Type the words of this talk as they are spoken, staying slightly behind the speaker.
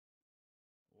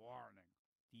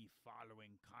The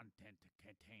following content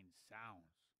contains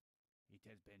sounds. It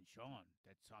has been shown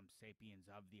that some sapiens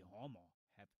of the Homo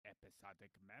have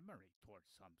episodic memory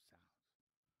towards some sounds,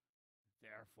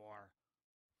 therefore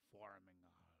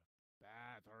forming a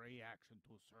bad reaction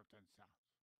to certain sounds.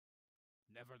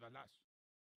 Nevertheless,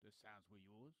 the sounds we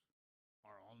use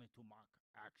are only to mock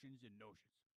actions and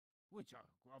notions, which are,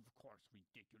 of course,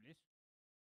 ridiculous.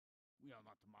 We are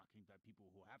not mocking the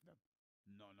people who have them.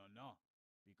 No.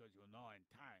 Because in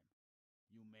time,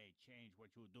 you may change what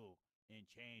you do and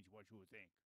change what you think.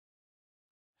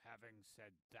 Having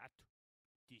said that,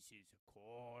 this is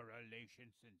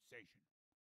Correlation Sensation,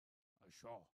 a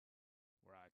show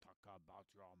where I talk about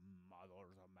your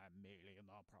mother's mammalian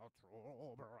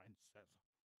protuberances.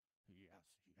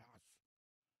 Yes.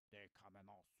 They come in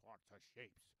all sorts of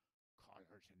shapes,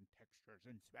 colors, and textures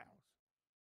and smells.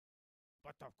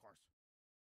 But of course,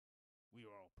 we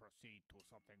will proceed to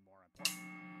something more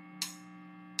important.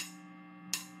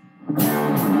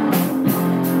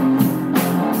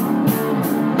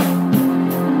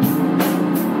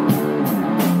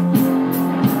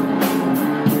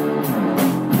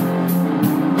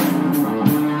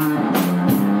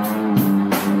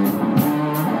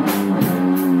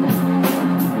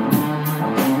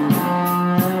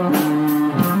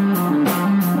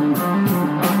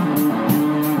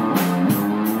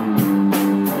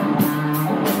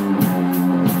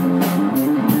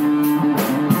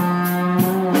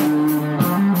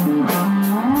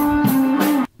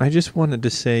 I just wanted to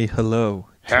say hello.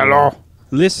 Hello.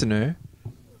 Listener.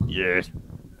 Yes.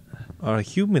 Our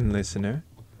human listener.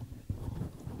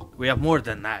 We have more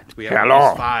than that. We have Hello. at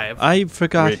least 5. I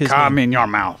forgot his Come name. in your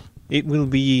mouth. It will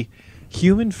be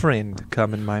human friend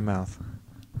come in my mouth.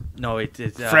 No, it's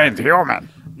Friend human.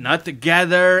 Nut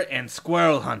Gather and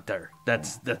Squirrel Hunter.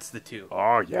 That's the 2.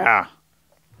 Oh, yeah.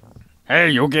 Hey,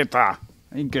 you get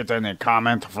any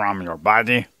comment from your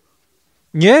buddy?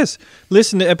 Yes,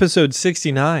 listen to episode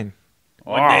 69.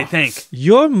 What do they think?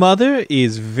 Your mother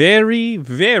is very,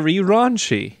 very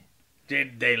raunchy.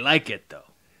 Did they like it though?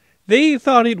 They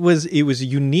thought it was a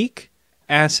unique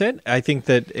asset. I think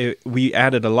that we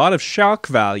added a lot of shock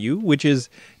value, which is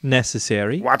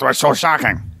necessary. What was so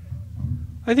shocking?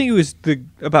 I think it was the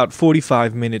about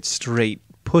 45 minutes straight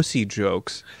pussy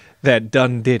jokes that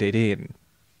done did it in.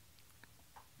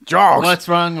 Jokes? What's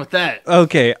wrong with that?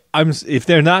 Okay, if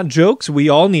they're not jokes, we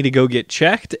all need to go get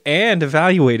checked and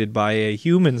evaluated by a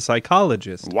human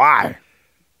psychologist. Why?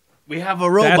 We have a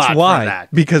robot That's why, for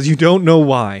that. because you don't know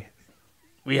why.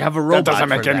 We have a robot That doesn't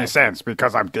make for any that. sense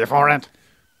because I'm different.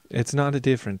 It's not a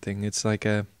different thing. It's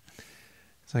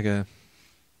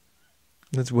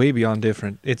way beyond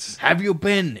different. It's Have you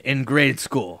been in grade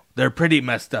school? They're pretty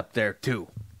messed up there too.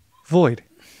 void.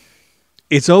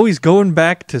 It's always going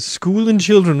back to school and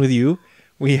children with you.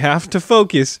 We have to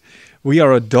focus. We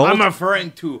are adult. I'm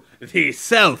referring to the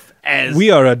self as... We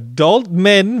are adult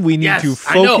men. We need yes, to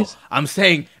I know. focus. I'm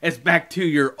saying it's back to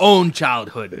your own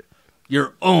childhood.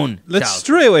 Your own Let's childhood.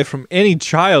 stray away from any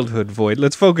childhood, Void.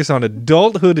 Let's focus on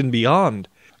adulthood and beyond.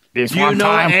 This Do you one know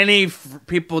time, any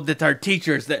people that are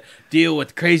teachers that deal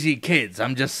with crazy kids?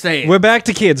 I'm just saying. We're back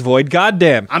to kids, Void.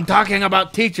 Goddamn. I'm talking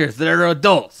about teachers that are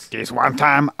adults. this one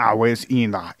time I was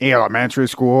in the elementary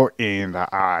school and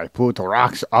I put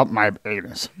rocks up my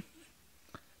anus.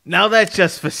 Now that's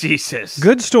just facetious.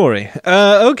 Good story.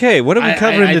 Okay, what are we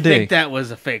covering I today? think that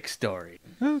was a fake story.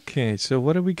 Okay, so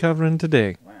what are we covering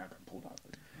today?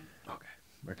 Okay.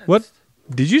 we're done. What?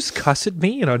 Did you just cuss at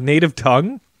me in our native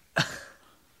tongue?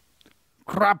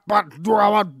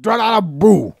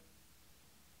 Boo.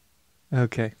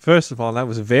 Okay, first of all, that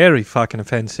was very fucking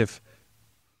offensive.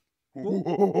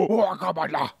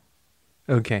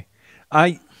 Okay,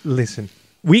 listen,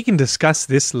 we can discuss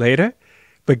this later,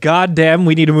 but goddamn,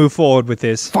 we need to move forward with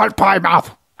this. Fuck pie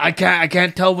mouth. I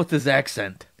can't tell with his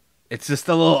accent. It's just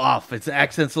a little off. Its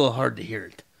accent's a little hard to hear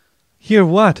it. Hear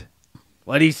what?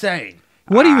 What he's saying.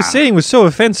 What he was saying was so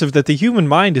offensive that the human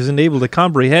mind isn't able to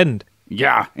comprehend.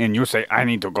 Yeah, and you say I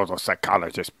need to go to a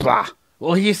psychologist. Blah.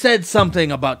 Well, he said something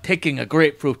about taking a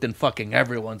grapefruit and fucking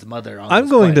everyone's mother on I'm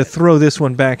this going to planet. throw this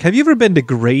one back. Have you ever been to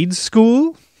grade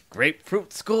school?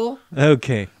 Grapefruit school?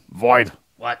 Okay. Void.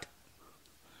 What?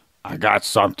 I got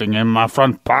something in my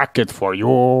front pocket for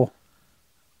you.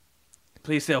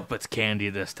 Please say hope it's candy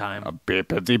this time. A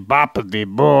bippity boppity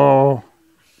boo.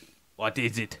 What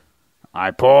is it? I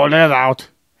pulled it out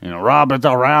and rub it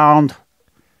around.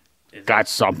 Is Got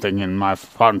something in my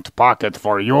front pocket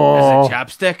for you. Is it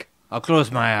chapstick? I'll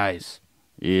close my eyes.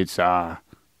 It's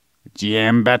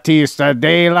Giambattista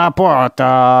Della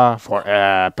Porta for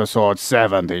episode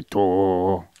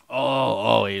 72.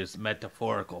 Oh, his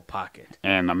metaphorical pocket.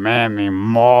 And many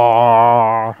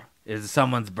more. Is it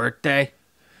someone's birthday?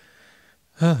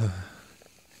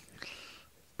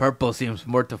 Purple seems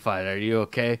mortified. Are you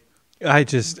okay?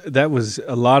 That was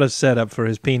a lot of setup for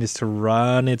his penis to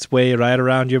run its way right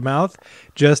around your mouth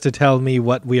just to tell me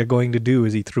what we are going to do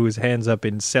as he threw his hands up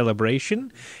in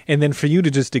celebration. And then for you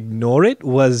to just ignore it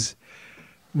was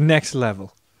next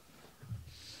level.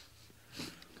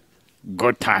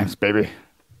 Good times, baby.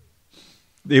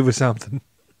 It was something.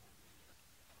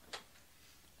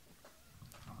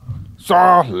 So,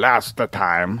 last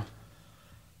time,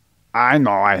 I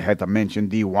know I had to mention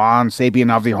the one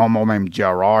sapien of the Homo named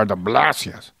Gerard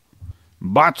Blasius.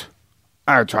 But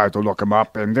I tried to look him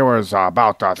up, and there was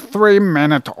about a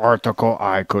 3-minute article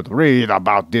I could read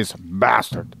about this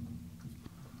bastard.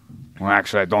 Well,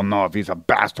 actually, I don't know if he's a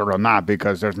bastard or not,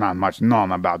 because there's not much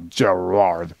known about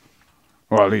Gerard.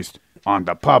 Or at least on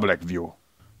the public view.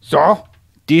 So,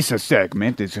 this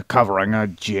segment is covering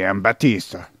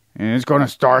Giambattista. And it's going to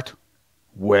start...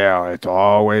 Well, it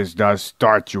always does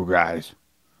start, you guys.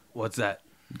 What's that?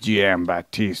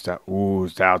 Giambattista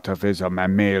oozed out of his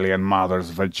mammalian mother's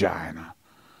vagina.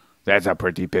 That's a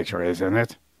pretty picture, isn't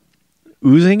it?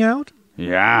 Oozing out?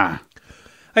 Yeah.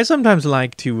 I sometimes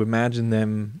like to imagine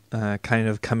them kind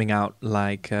of coming out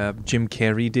like Jim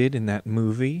Carrey did in that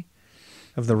movie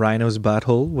of the rhino's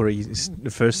butthole, where he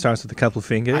first starts with a couple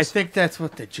fingers. I think that's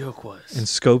what the joke was. And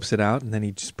scopes it out, and then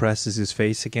he just presses his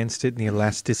face against it, and the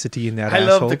elasticity in that I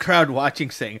asshole. love the crowd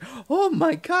watching saying, "Oh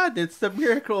my God, it's the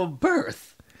miracle of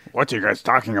birth." What are you guys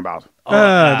talking about?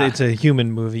 It's a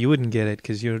human movie. You wouldn't get it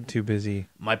because you're too busy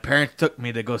My parents took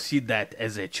me to go see that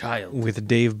as a child. with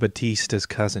Dave Bautista's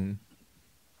cousin.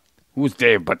 Who's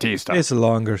Dave Bautista? It's a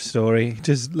longer story.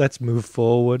 Just let's move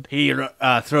forward. He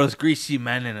throws greasy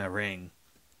men in a ring.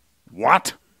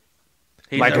 What?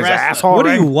 He's Like a his wrestler. asshole What are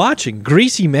ring? you watching?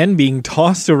 Greasy men being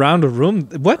tossed around a room?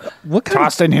 What kind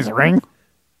Tossed in his ring?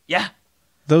 Yeah.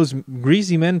 Those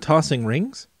greasy men tossing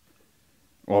rings?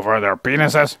 Over their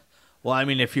penises? Well, I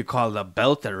mean, if you call the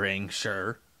belt a ring,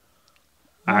 sure.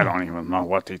 I don't even know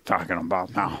what he's talking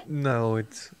about now. No,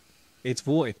 it's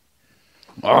void.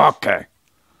 Okay.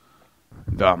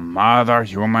 The mother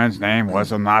human's name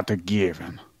was not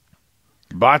given.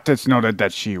 But it's noted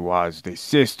that she was the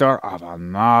sister of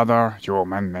another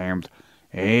human named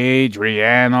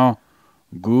Adriano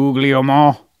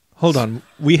Guglielmo. Hold on.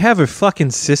 We have her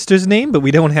fucking sister's name, but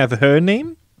we don't have her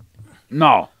name?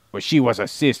 No, but she was a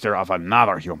sister of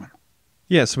another human.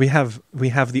 Yes, we have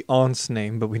the aunt's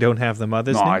name, but we don't have the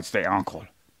mother's No, name. it's the uncle.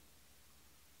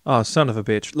 Oh, son of a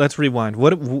bitch. Let's rewind.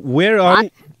 Where are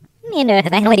we?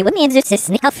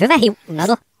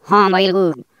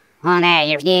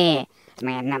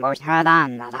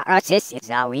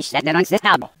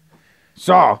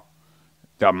 So,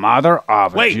 the mother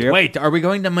of Wait, are we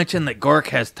going to mention that Gork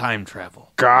has time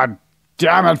travel? God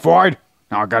damn it, Void.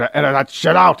 Now I gotta edit that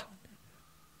shit out.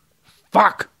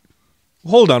 Fuck.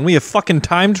 Hold on, we have fucking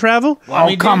time travel? Well, I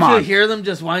mean, come didn't on. you hear them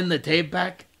just wind the tape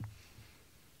back?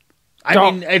 I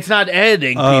Don't- mean, it's not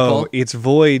editing, Oh, people. it's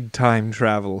void time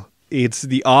travel. It's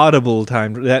the audible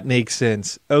time. That makes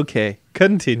sense. Okay,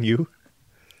 continue.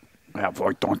 Yeah,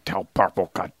 Void, don't tell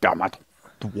Purple, goddammit.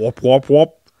 Wop, wop,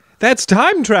 wop. That's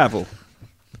time travel.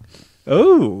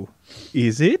 Oh,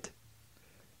 is it?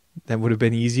 That would have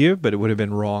been easier, but it would have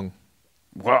been wrong.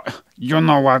 Well, you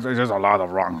know what? There's a lot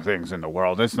of wrong things in the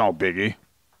world. It's no biggie.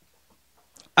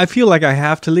 I feel like I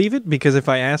have to leave it because if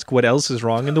I ask what else is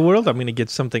wrong in the world, I'm going to get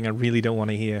something I really don't want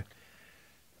to hear.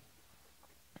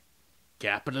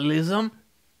 Capitalism?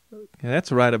 Yeah,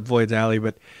 that's right up Void's alley,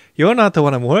 but you're not the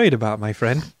one I'm worried about, my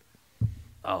friend.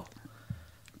 Oh.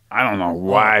 I don't know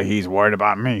why he's worried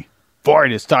about me.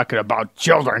 Void is talking about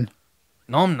children.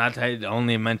 No, I'm not. I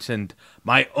only mentioned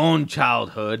my own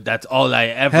childhood. That's all I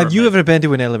ever Have you meant. ever been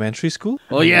to an elementary school?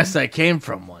 Well, yes, I came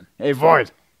from one. Hey,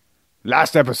 Void.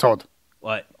 Last episode,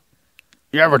 What?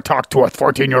 you ever talked to a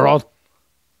 14-year-old?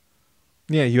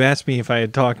 Yeah, you asked me if I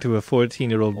had talked to a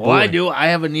 14-year-old boy. Well, I do. I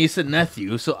have a niece and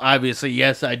nephew, so obviously,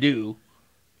 yes, I do.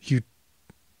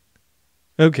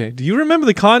 Okay, do you remember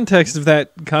the context of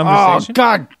that Oh, conversation?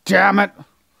 God damn it.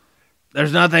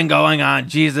 There's nothing going on.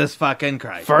 Jesus fucking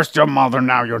Christ. First your mother,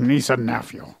 now your niece and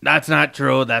nephew. That's not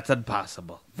true. That's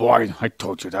impossible. Void, I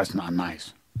told you that's not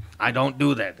nice. I don't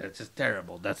do that. That's just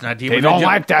terrible. That's not even They don't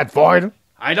like that, Void.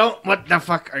 I don't... What the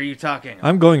fuck are you talking about?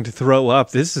 I'm going to throw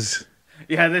up. This is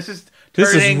Yeah, this is This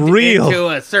is turning real. into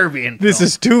a Serbian This film.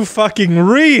 is too fucking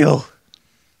real.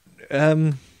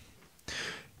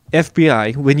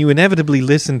 FBI, when you inevitably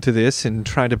listen to this and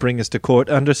try to bring us to court,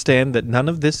 understand that none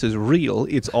of this is real.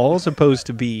 It's all supposed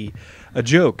to be a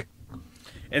joke.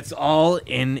 It's all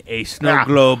in a snow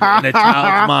globe in a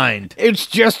child's mind. It's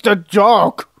just a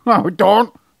joke. Oh,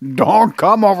 don't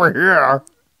come over here.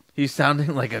 He's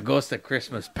sounding like a ghost of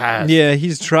Christmas past. Yeah,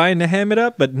 he's trying to ham it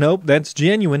up, but nope, that's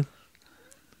genuine.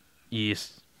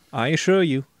 Yes. I assure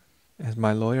you, as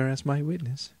my lawyer, as my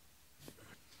witness.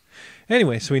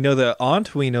 Anyway, so we know the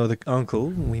aunt, we know the uncle,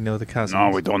 we know the cousin. No,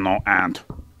 we don't know aunt.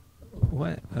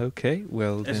 What? Okay,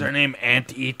 well Is then. her name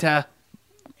Aunt Eta?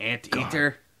 Aunt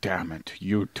Eater? Damn it,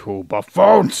 you two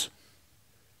buffoons.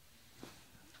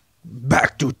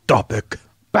 Back to topic.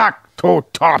 Back to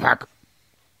topic.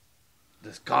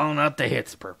 Just calling out the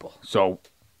hits, Purple. So,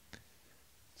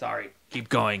 Sorry. Keep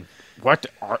going. what?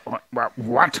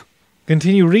 What?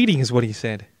 Continue reading is what he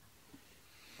said.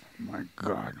 My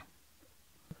God.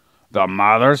 The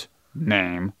mother's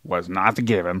name was not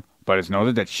given, but it's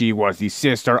noted that she was the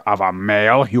sister of a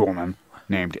male human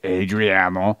named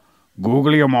Adriano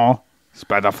Guglielmo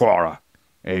Spadafora.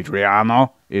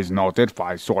 Adriano is noted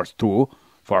by source 2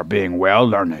 for being well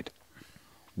learned,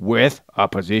 with a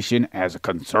position as a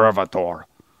conservator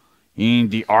in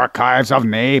the archives of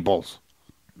Naples.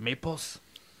 Maples?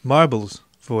 Marbles,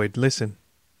 Void, listen.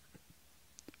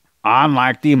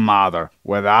 Unlike the mother,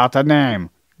 without a name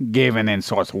given in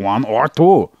source 1 or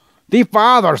 2, the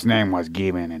father's name was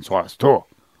given in source 2.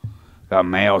 The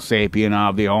male sapien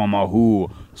of the Homo who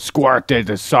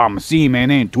squirted some semen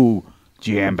into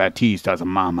Giambattista's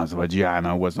mama's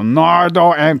vagina was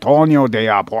Nardo Antonio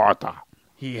Della Porta.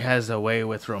 He has a way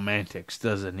with romantics,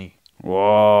 doesn't he?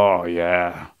 Oh,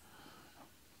 yeah.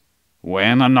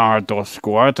 When a Nardo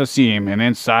squirt a semen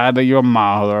inside of your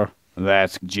mother,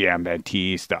 that's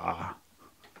Giambattista.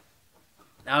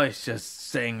 Now he's just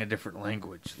saying a different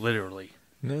language, literally.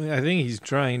 No, I think he's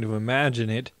trying to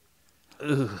imagine it.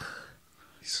 Ugh.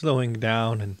 He's slowing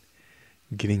down and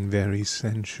getting very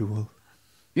sensual.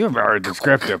 You're very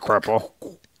descriptive, Purple.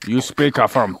 You speak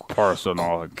of from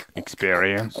personal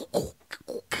experience.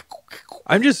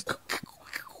 I'm just...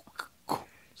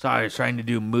 Sorry, I was trying to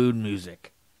do mood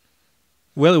music.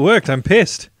 Well, it worked. I'm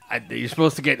pissed. You're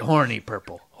supposed to get horny,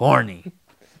 Purple. Horny.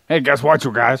 Hey, guess what,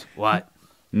 you guys? What?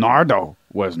 Nardo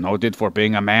was noted for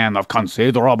being a man of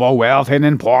considerable wealth and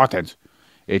importance.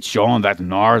 It's shown that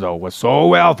Nardo was so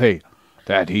wealthy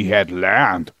that he had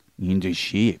land in the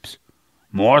ships.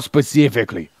 More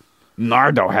specifically,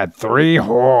 Nardo had 3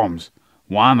 homes,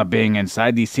 one being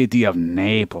inside the city of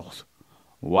Naples,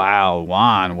 while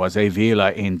one was a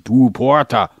villa in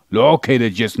Porta,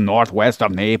 located just northwest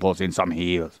of Naples in some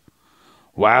hills,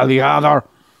 while the other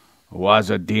was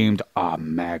deemed a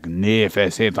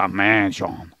magnificent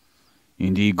mansion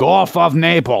in the Gulf of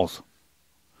Naples,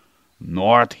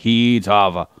 northeast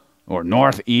of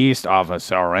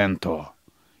Sorrento,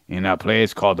 in a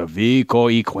place called Vico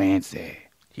Equense.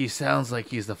 He sounds like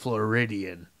he's the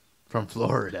Floridian from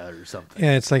Florida or something.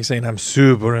 Yeah, it's like saying I'm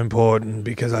super important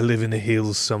because I live in the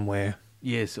hills somewhere.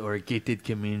 Yes, or a gated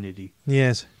community.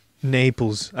 Yes,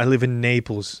 Naples. I live in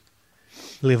Naples.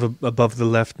 Live above the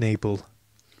left Naple.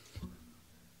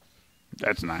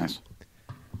 That's nice.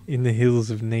 In the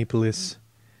hills of Naples.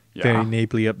 Yeah. Very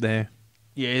Naply up there.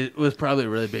 Yeah, it was probably a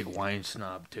really big wine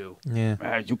snob, too.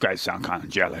 Yeah. You guys sound kind of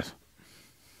jealous.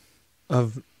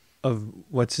 Of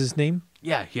what's his name?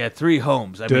 Yeah, he had 3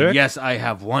 homes. I Dirk? mean, yes, I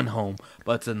have 1 home,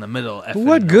 but it's in the middle. But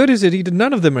what good is it?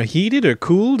 None of them are heated or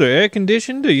cooled or air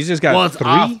conditioned. Or you just got Well, it's 3.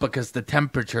 off because the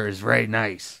temperature is very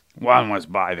nice. One was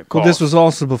by the coast. Well, this was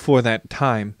also before that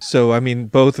time. So I mean,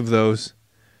 both of those.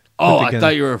 Oh, I together.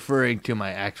 thought you were referring to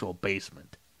my actual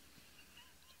basement.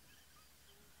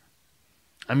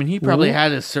 I mean, he probably Ooh.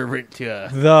 had a servant to...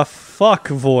 The fuck,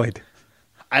 Void.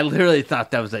 I literally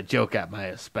thought that was a joke at my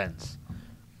expense.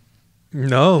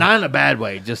 No. Not in a bad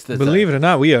way, just as Believe it or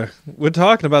not, we're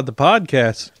talking about the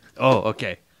podcast. Oh,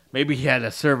 okay. Maybe he had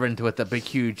a servant with a big,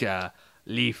 huge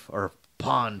leaf or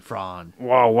pond frond.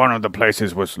 Well, one of the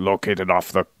places was located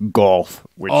off the Gulf,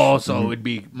 which Oh, so it would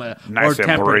be more Nice and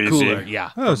tempered, breezy. cooler.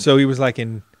 Yeah. Oh, so he was like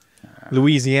in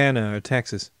Louisiana or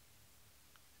Texas.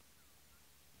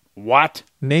 what?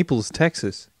 Naples,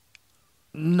 Texas.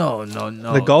 No.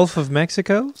 The Gulf of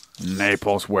Mexico?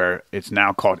 Naples, where it's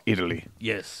now called Italy.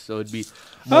 Yes, so it'd be...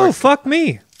 Oh, fuck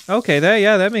me. Okay,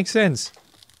 that makes sense.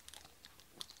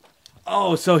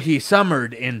 Oh, so he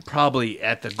summered in probably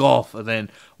at the Gulf and then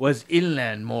was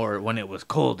inland more when it was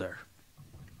colder.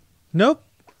 Nope.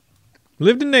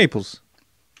 Lived in Naples.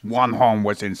 One home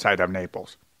was inside of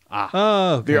Naples.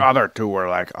 Oh, okay. The other 2 were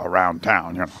like around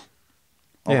town, Yeah.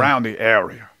 around the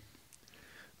area.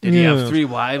 Did he Yeah. have 3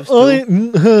 wives, too? I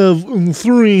have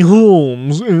 3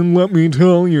 homes, and let me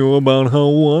tell you about how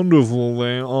wonderful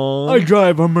they are.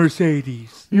 drive a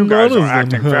Mercedes. You guys None are of them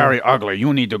acting have. very ugly.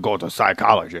 You need to go to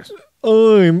psychologist.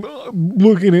 I'm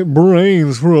looking at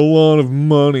brains for a lot of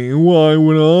money. Why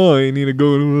would I need to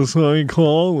go to a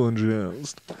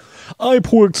psychologist? I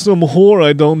porked some whore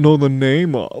I don't know the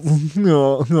name of.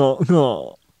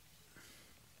 No.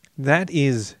 That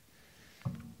is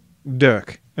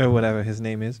Dirk, or whatever his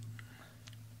name is.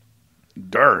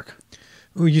 Dirk.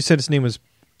 Oh, you said his name was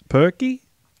Perky?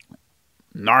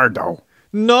 Nardo.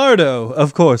 Nardo,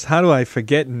 of course. How do I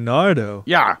forget Nardo?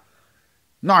 Yeah.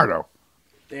 Nardo.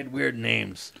 They had weird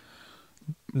names.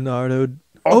 Nardo.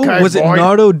 Okay, was it Void.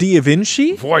 Nardo da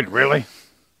Vinci? Void, really?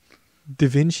 Da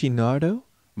Vinci Nardo?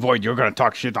 Void, you're gonna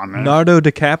talk shit on me? Nardo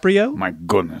DiCaprio? My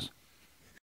goodness.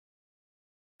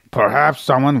 Perhaps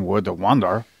someone would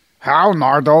wonder how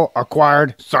Nardo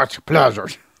acquired such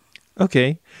pleasures.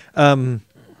 Okay.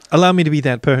 Allow me to be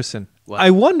that person. What? I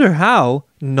wonder how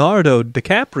Nardo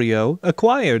DiCaprio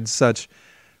acquired such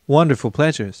wonderful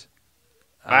pleasures.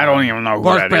 I don't even know who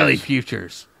Gork that Belly is.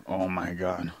 Futures. Oh my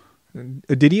god.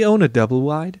 Did he own a double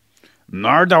wide?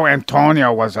 Nardo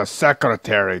Antonio was a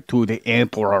secretary to the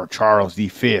Emperor Charles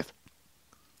V. Of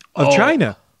Oh.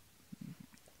 China?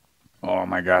 Oh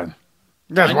my god.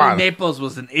 Guess I knew what? Naples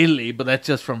was in Italy, but that's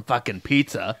just from fucking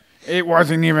pizza. It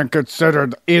wasn't even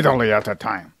considered Italy at the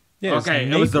time. Yeah, it's Okay,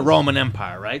 it was the Naples. Roman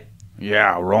Empire, right?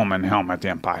 Yeah, Roman Helmet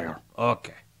Empire.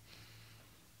 Okay.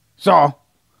 So,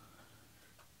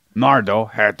 Nardo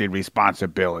had the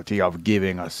responsibility of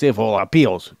giving a civil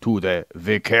appeals to the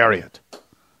vicariate.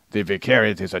 The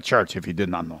vicariate is a church, if you did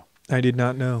not know. I did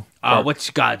not know.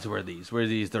 Which gods were these? Were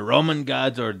these the Roman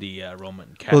gods or the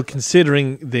Roman Catholic? Well,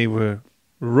 considering they were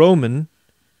Roman.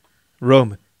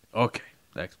 Okay,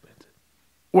 that explains it.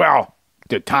 Well,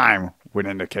 the time would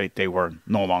indicate they were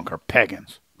no longer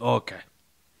pagans. Okay.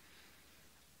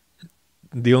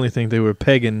 The only thing they were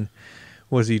pagan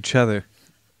was each other.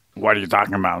 What are you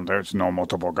talking about? There's no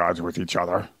multiple gods with each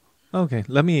other. Okay,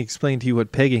 let me explain to you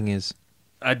what pegging is.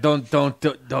 Don't.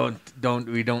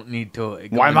 We don't need to.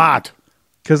 Why not?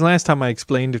 Because last time I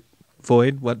explained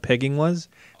Void what pegging was,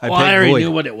 I Well, I pegged already Void.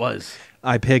 knew what it was.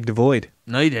 I pegged Void.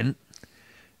 No, you didn't.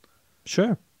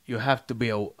 Sure. You have to be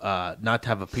not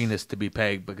have a penis to be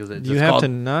pegged because it's You have to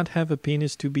not have a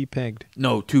penis to be pegged.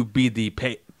 No, to be the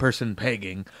person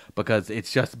pegging because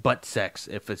it's just butt sex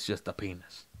if it's just a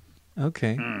penis.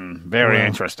 Okay. Very Wow.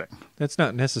 interesting. That's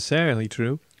not necessarily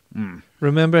true.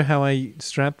 Remember how I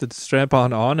strapped the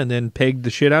strap-on and then pegged the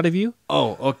shit out of you?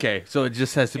 Oh, okay. So it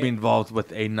just has to be involved with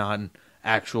a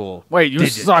non-actual. Wait, you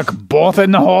digit. suck both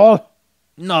in the hole?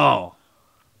 No.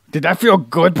 Did that feel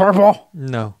good, Purple?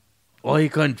 No. Well, he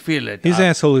couldn't feel it. His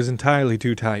asshole is entirely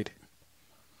too tight.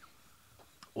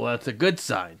 Well, that's a good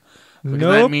sign. Because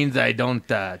Nope. that means I don't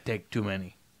take too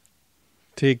many.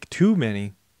 Take too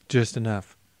many. Just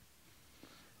enough.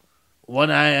 When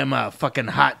I am a fucking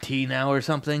hot tea now or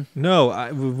something.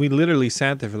 No, we literally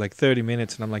sat there for like 30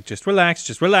 minutes, and I'm like, just relax,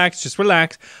 just relax, just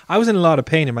relax. I was in a lot of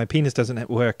pain, and my penis doesn't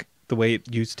work the way it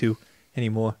used to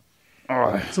anymore.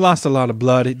 Oh, It's lost a lot of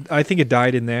blood. I think it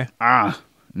died in there.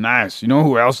 nice. You know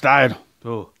who else died?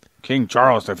 Oh. King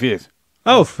Charles V.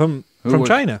 Oh, from was-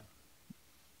 China.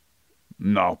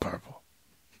 No, Purple.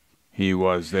 He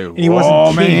was the He wasn't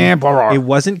Roman king. Emperor. It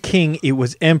wasn't king, it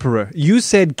was emperor. You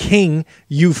said king,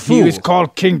 you fool. He was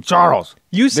called King Charles.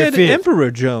 You said V.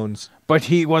 Emperor Jones. But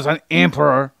he was an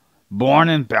emperor born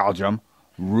in Belgium,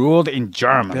 ruled in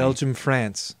Germany. Belgium,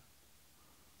 France.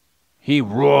 He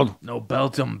ruled. No,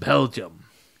 Belgium.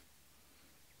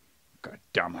 God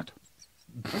damn it.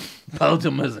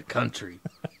 Belgium is a country.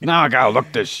 Now I gotta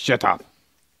look this shit up.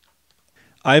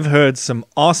 I've heard some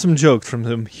awesome jokes from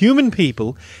some human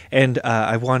people, and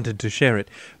I wanted to share it.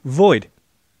 Void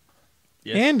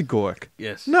Yes. and Gork.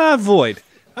 Yes. Nah, Void.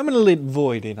 I'm going to let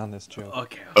Void in on this joke.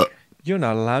 Okay. You're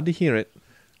not allowed to hear it.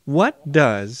 What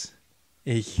does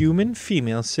a human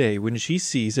female say when she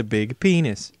sees a big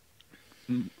penis?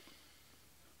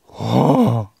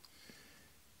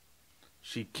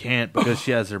 She can't because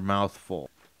she has her mouth full.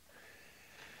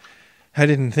 I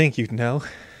didn't think you'd know.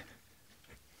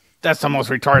 That's the most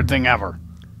retarded thing ever.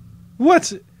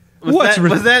 What's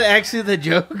Was that actually the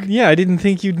joke? Yeah, I didn't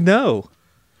think you'd know.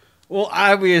 Well,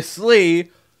 obviously,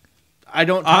 I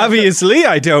don't. Obviously,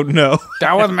 I don't know.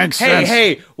 That would make sense.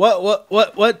 Hey!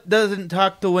 What doesn't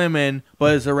talk to women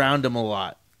but is around them a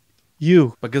lot?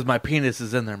 You. Because my penis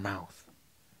is in their mouth.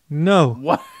 No.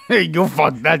 What? You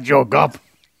fucked that joke up.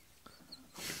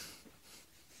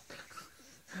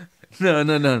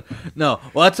 No.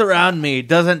 What's around me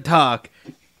doesn't talk.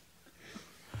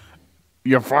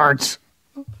 Your farts.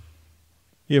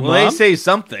 Your Well, mom? they say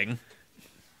something.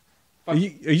 Are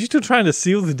you still trying to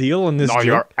seal the deal on this No, joke?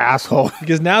 you're asshole.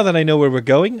 Because now that I know where we're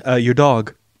going, your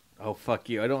dog. Oh, fuck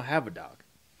you. I don't have a dog.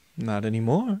 Not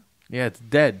anymore. Yeah, it's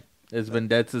dead. It's been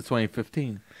dead since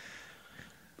 2015.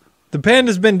 The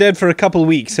panda's been dead for a couple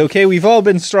weeks, okay? We've all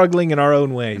been struggling in our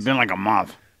own It's ways. been like a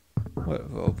month.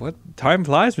 What? Time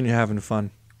flies when you're having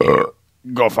fun.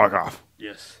 Go fuck off.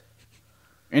 Yes.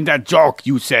 And that joke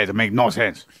you said make no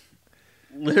sense.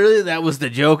 Literally, that was the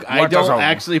joke. I What does don't a-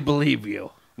 actually believe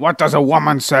you. What does a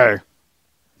woman say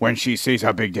when she sees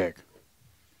a big dick?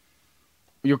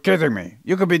 You're kidding me.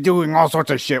 You could be doing all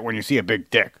sorts of shit when you see a big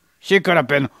dick. She could have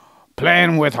been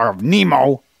playing with her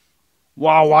Nemo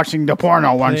while watching the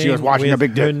porno when she was watching a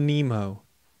big her dick. Nemo.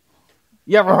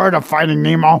 You ever heard of Finding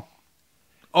Nemo?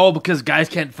 Oh, because guys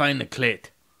can't find the clit.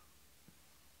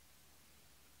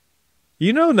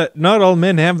 You know that not all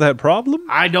men have that problem?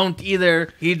 I don't either.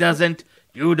 He doesn't.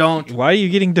 You don't. Why are you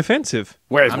getting defensive?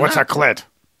 Wait, I'm what's not- a clit?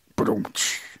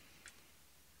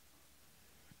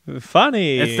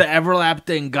 Funny. It's the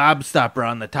everlasting gobstopper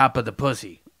on the top of the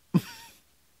pussy.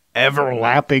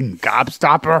 Everlapping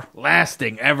gobstopper?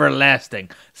 Lasting, everlasting.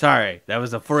 Sorry, that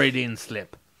was a Freudian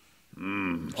slip.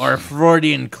 Or a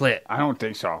Freudian clit. I don't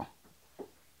think so.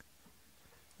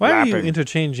 Why are you lapping.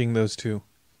 interchanging those two?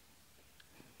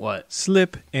 What?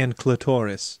 Slip and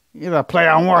clitoris. You're a play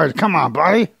on words. Come on,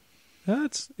 buddy.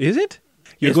 Is it?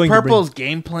 Is to bring- Purple's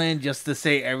game plan just to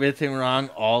say everything wrong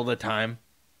all the time?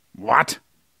 What?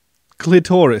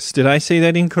 clitoris. Did I say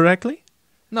that incorrectly?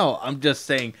 No, I'm just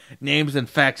saying names and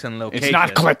facts and locations. It's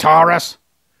not clitoris.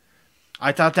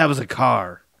 I thought that was a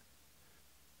car.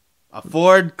 A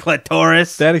Ford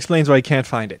clitoris? That explains why I can't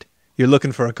find it. You're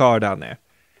looking for a car down there.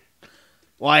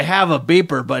 Well, I have a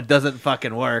beeper, but it doesn't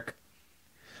fucking work.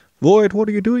 Lloyd, what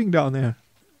are you doing down there?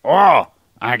 Oh,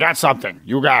 I got something.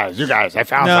 You guys, I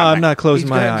found No, something. I'm not closing He's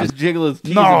my gonna eyes. just jiggle his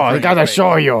teeth. No, in I front gotta of his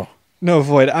show face. you. No,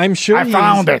 Void, I'm sure I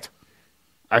found it.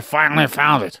 I finally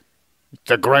found it. It's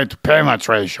a great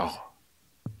penetration.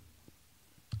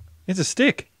 It's a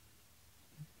stick.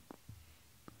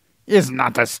 It's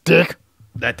not a stick.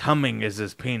 That humming is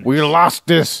his penis. We lost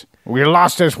this. We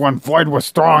lost this when Void was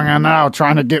throwing it out,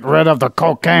 trying to get rid of the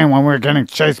cocaine when we were getting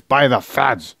chased by the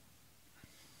feds.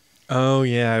 Oh,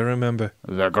 yeah, I remember.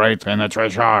 The great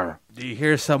penetration. Do you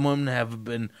hear someone have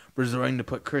been resorting to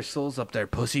put crystals up their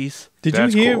pussies? Did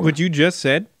That's you hear cool. what you just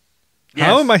said? Yes.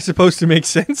 How am I supposed to make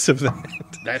sense of that?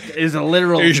 That is a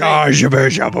literal thing. Penetration.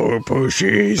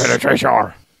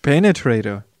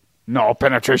 Penetrator. No,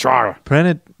 penetration.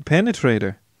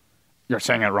 Penetrator. You're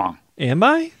saying it wrong. Am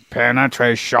I?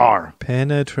 Penetration.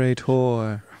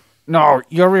 Penetrator. No,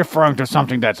 you're referring to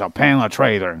something that's a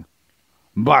penetrator.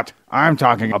 But I'm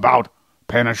talking about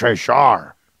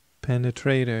penetration.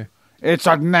 Penetrator. It's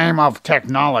a name of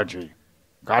technology.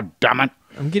 God damn it.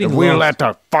 I'm getting If we lost. let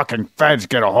the fucking feds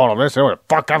get a hold of this, it would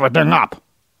fuck everything up.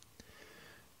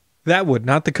 That would,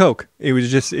 not the coke. It's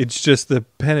just the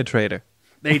penetrator.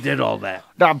 They did all that.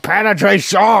 The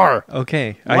penetration.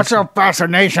 Okay. What's your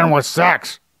fascination with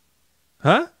sex?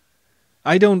 Huh?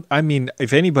 I mean,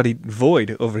 if anybody,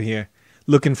 Void over here,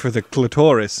 looking for the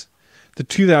clitoris. The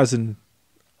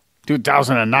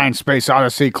 2009 Space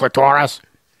Odyssey clitoris?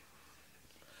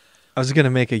 I was going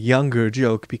to make a younger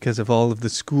joke because of all of the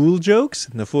school jokes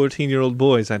and the 14-year-old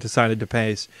boys I decided to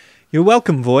pace. You're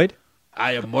welcome, Void.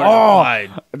 I am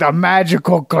mortified. The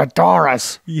magical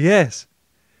clitoris. Yes.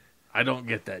 I don't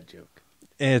get that joke.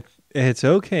 It's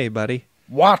okay, buddy.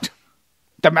 What?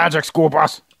 The magic school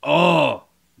bus? Oh,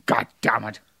 God damn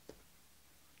it.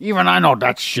 Even I know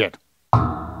that shit.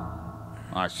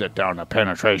 I sit down to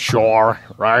penetrate shore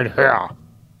right here.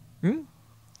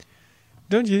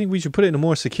 Don't you think we should put it in a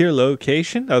more secure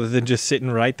location other than just sitting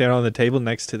right there on the table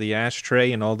next to the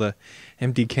ashtray and all the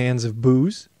empty cans of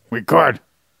booze? We could.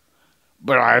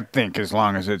 But I think as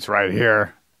long as it's right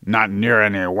here, not near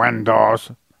any windows,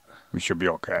 we should be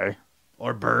okay.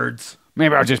 or birds.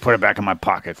 Maybe I'll just put it back in my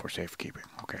pocket for safekeeping.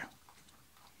 Okay.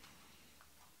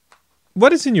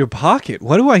 What is in your pocket?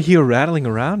 What do I hear rattling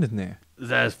around in there? Is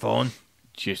that his phone?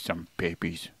 Just some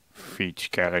baby's feet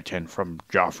skeleton from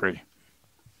Joffrey.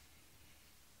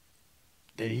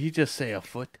 Did he just say a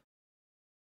foot?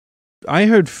 I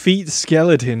heard feet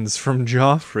skeletons from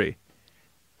Joffrey.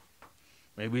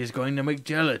 Maybe he's going to make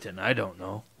gelatin. I don't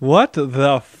know. What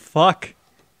the fuck?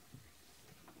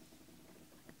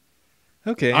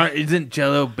 Okay. Isn't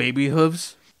Jello baby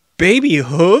hooves? Baby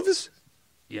hooves?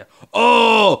 Yeah.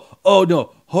 Oh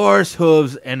no. Horse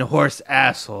hooves and horse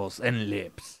assholes and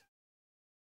lips.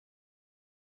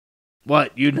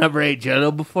 What? You never ate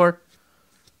Jello before?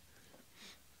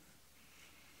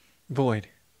 Void.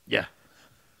 Yeah.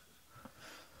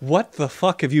 What the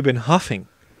fuck have you been huffing?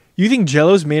 You think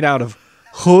Jello's made out of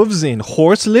hooves and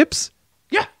horse lips?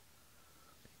 Yeah.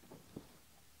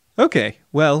 Okay,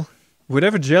 well,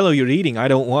 whatever Jello you're eating, I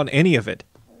don't want any of it.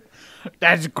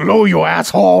 That's glue, you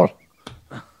asshole.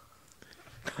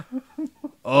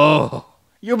 Oh.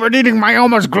 You've been eating my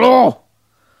Elmer's glue.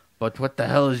 But what the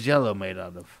hell is Jello made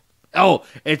out of? Oh,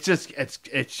 it's just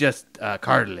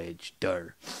cartilage. Duh.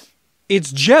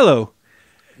 It's Jello.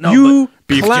 No, you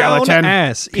Beef clown gelatin,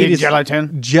 ass. pig It is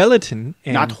gelatin. Gelatin.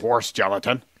 And Not horse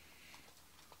gelatin.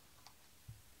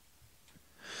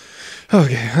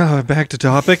 Okay, back to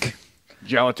topic.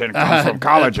 Gelatin comes from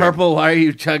collagen. Purple, why are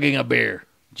you chugging a beer?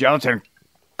 Gelatin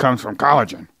comes from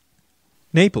collagen.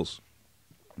 Naples.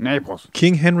 Naples.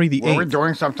 King Henry VIII. Were we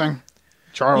doing something?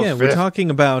 Charles Yeah, V? we're talking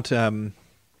about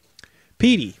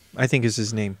Petey, I think is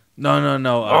his name. No.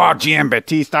 Oh,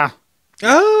 Giambattista.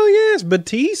 Oh, yes,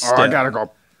 Batista. Oh,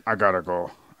 I gotta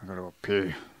go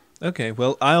pee. Okay,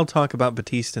 well, I'll talk about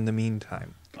Batista in the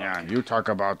meantime. Yeah, you talk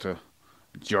about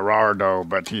Gerardo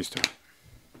Batista.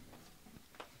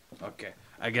 Okay.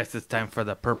 I guess it's time for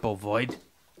the purple void.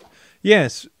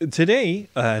 Yes,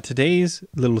 today's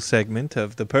little segment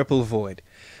of the Purple Void.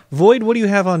 Void, what do you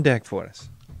have on deck for us?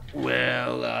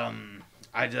 Well,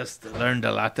 I just learned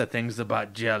a lot of things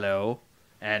about Jello,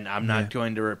 and I'm not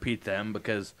going to repeat them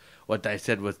because what I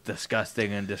said was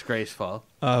disgusting and disgraceful.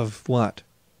 Of what?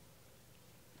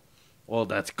 Well,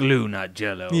 that's glue, not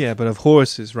Jello. Yeah, but of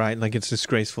horses, right? Like it's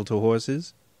disgraceful to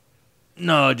horses?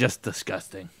 No, just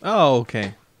disgusting. Oh,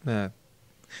 okay.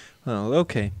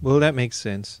 Okay. Well, that makes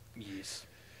sense. Yes.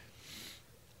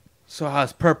 So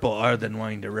how's Purple other than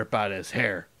wanting to rip out his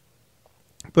hair?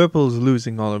 Purple's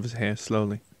losing all of his hair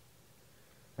slowly.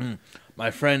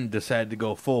 My friend decided to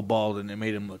go full bald, and it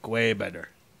made him look way better.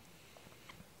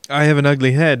 I have an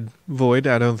ugly head, Void.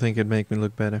 I don't think it'd make me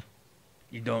look better.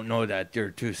 You don't know that. You're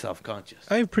too self-conscious.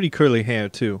 I have pretty curly hair,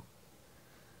 too.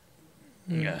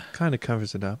 Yeah. Kind of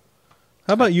covers it up.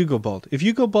 How about you go bald? If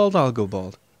you go bald, I'll go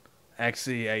bald.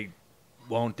 Actually, I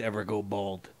won't ever go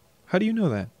bald How do you know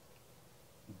that?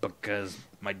 because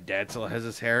my dad still has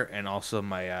his hair, and also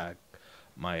my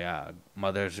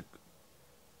mother's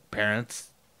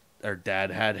parents, their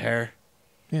dad had hair.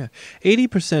 Yeah.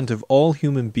 80% of all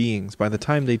human beings, by the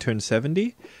time they turn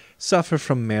 70, suffer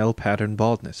from male pattern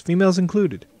baldness, females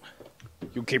included.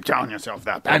 You keep telling yourself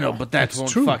that. I know, but that That's won't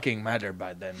true. fucking matter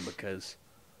by then because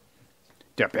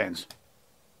Depends.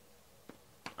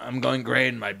 I'm going gray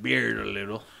in my beard a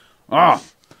little. Oh,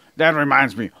 that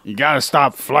reminds me. You gotta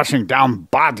stop flushing down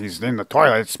bodies in the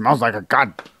toilet. It smells like a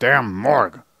goddamn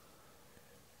morgue.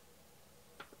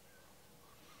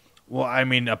 Well, I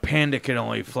mean, a panda can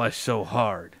only flush so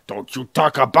hard. Don't you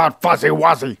talk about Fuzzy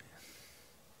Wuzzy.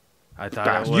 I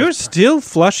thought it was. You're still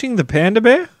flushing the panda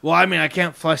bear? Well, I mean, I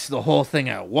can't flush the whole thing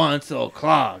at once. It'll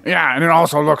clog. Yeah, and it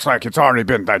also looks like it's already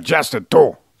been digested,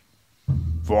 too.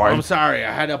 Void. I'm sorry.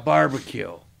 I had a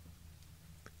barbecue.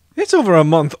 It's over a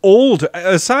month old,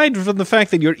 aside from the fact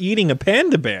that you're eating a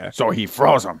panda bear. So he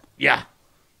froze him. Yeah.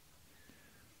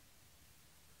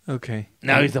 Okay.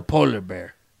 Now he's a polar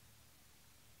bear.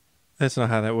 That's not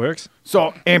how that works.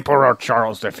 So Emperor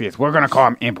Charles V. We're gonna call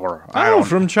him Emperor.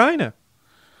 From China.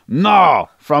 No,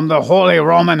 from the Holy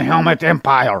Roman Helmet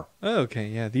Empire. Okay,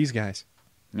 yeah, these guys.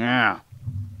 Yeah.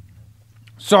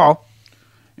 So,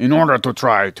 in order to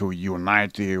try to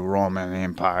unite the Roman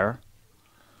Empire,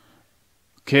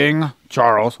 King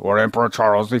Charles, or Emperor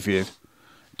Charles V,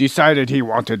 decided he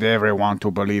wanted everyone to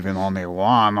believe in only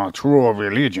one true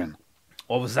religion.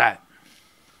 What was that?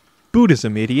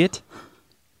 Buddhism, idiot.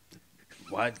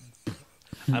 What?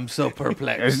 I'm so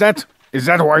perplexed. Is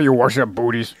that why you worship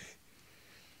booties?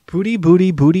 Booty,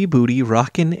 booty, booty, booty,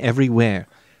 rockin' everywhere.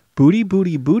 Booty,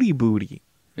 booty, booty, booty.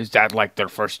 Is that like their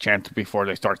first chant before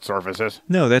they start services?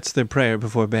 No, that's their prayer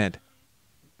before bed.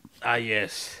 Ah,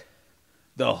 yes.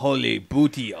 The Holy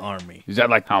Booty Army. Is that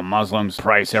like how Muslims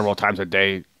pray several times a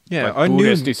day? Yeah, but our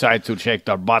Buddhists noon, decide to shake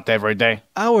their butt every day?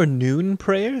 our noon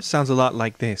prayer sounds a lot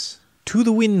like this. To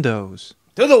the windows.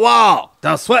 To the wall!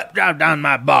 The sweat drop down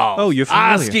my balls. Oh, you're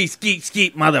Ah, familiar. skeet, skeet,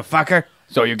 skeet, motherfucker.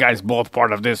 So you guys both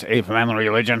part of this ape-man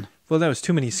religion? Well, that was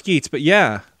too many skeets, but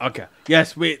yeah. Okay.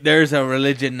 Yes, there's a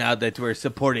religion now that we're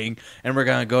supporting, and we're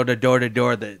going to go to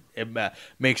door that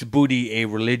makes booty a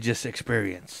religious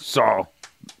experience. So,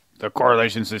 the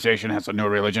Correlation Cessation has a new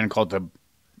religion called the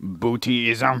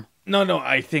Bootyism? No,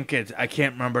 I think I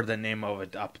can't remember the name of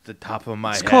it up at the top of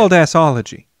my It's head. called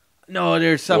assology. No,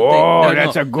 there's something. Whoa, no,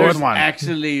 that's a good there's one.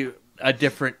 Actually, a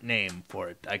different name for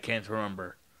it. I can't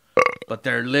remember. But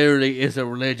there literally is a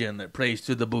religion that prays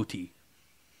to the booty.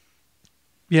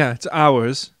 Yeah, it's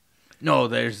ours. No,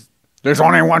 there's There's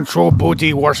only one true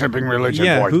booty worshipping religion,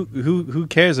 Yeah, Void. who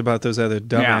cares about those other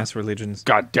dumbass religions?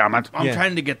 God damn it. I'm Yeah.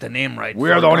 trying to get the name right.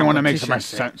 We're for the only one that makes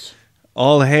competition's the most sake. sense.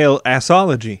 All hail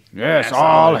assology. Yes, Assology.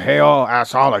 all hail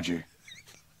assology.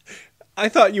 I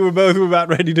thought you were both about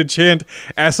ready to chant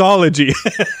assology.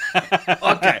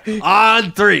 Okay,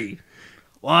 on 3.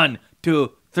 1,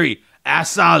 2, 3.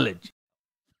 Assology.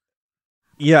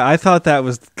 Yeah, I thought that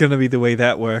was going to be the way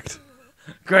that worked.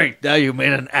 Great, now you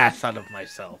made an ass out of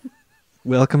myself.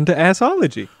 Welcome to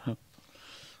assology.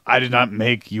 I did not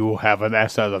make you have an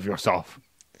ass out of yourself.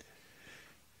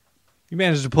 You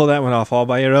managed to pull that one off all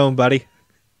by your own, buddy.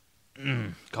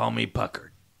 Call me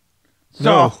puckered.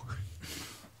 No.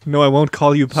 No, I won't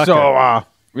call you Pucker. So,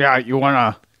 yeah, you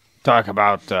want to talk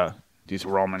about this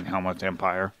Roman helmet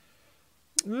empire?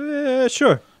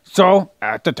 Sure. So,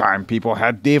 at the time, people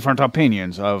had different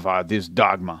opinions of this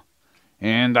dogma.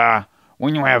 And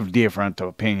when you have different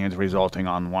opinions resulting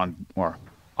on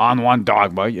one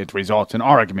dogma, it results in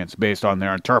arguments based on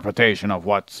their interpretation of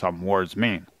what some words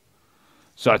mean,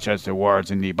 such as the words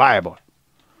in the Bible.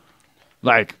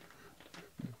 Like,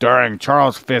 during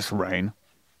Charles V's reign,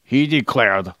 he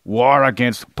declared war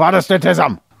against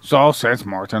Protestantism. So, since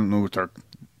Martin Luther,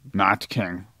 not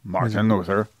King, Martin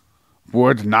Luther,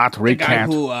 would not The guy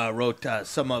recant... who wrote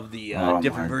some of the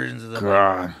different versions of the Bible.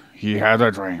 God, he had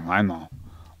a dream, I know.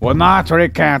 Would not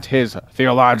recant his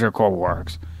theological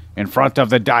works in front of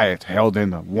the Diet held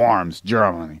in Worms,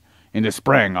 Germany, in the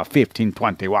spring of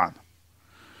 1521.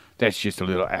 That's just a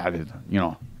little added,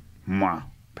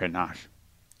 panache.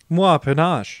 Moi,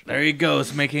 panache. There he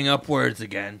goes, making up words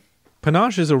again.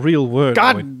 Panache is a real word. boy.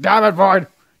 God damn it, Void!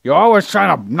 You're always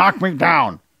trying to knock me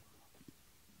down.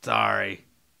 Sorry.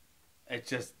 It's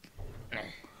just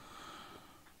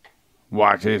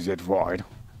What is it, Void?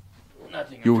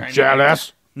 nothing. I'm You trying to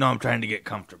jealous no, I'm trying to get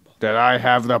comfortable. that I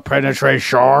have the penetrate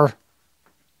shore?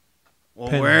 Well,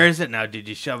 Pen- where is it now? Did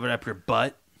you shove it up your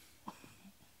butt?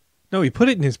 No, he put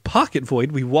it in his pocket,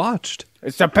 Void. We watched.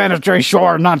 It's the penetrate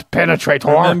shore, not penetrate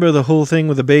whore. Remember the whole thing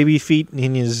with the baby feet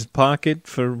in his pocket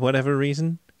for whatever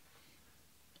reason?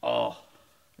 Oh,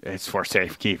 It's for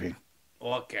safekeeping.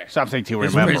 okay. Something to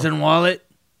His remember. prison wallet?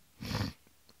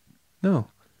 No.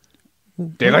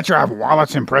 They let you have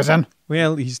wallets in prison?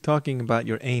 Well, he's talking about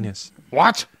your anus.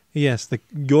 What? Yes,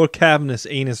 your cavernous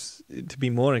anus, to be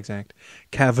more exact.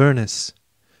 Cavernous.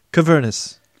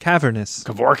 Cavernous. Cavernous.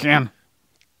 Kevorkian?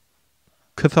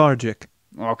 Cathargic.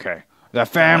 Okay. The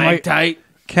family... Tight.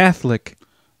 Catholic.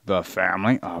 The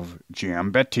family of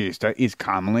Giambattista is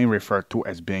commonly referred to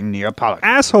as being Neapolitan,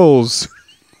 Assholes.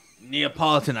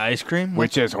 Neapolitan ice cream?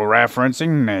 which is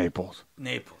referencing Naples.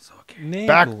 Naples, okay.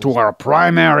 Back to our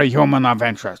primary human of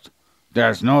interest.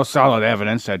 There's no solid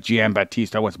evidence that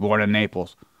Giambattista was born in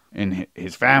Naples, in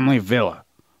his family villa.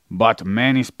 But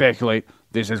many speculate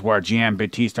this is where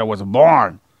Giambattista was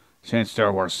born, since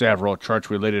there were several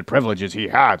church-related privileges he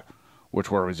had,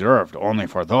 which were reserved only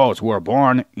for those who were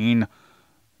born in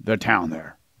the town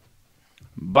there.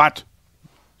 But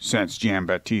since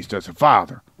Giambattista's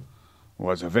father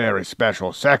was a very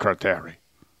special secretary,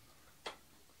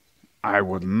 I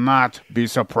would not be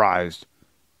surprised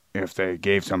if they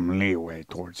gave some leeway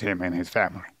towards him and his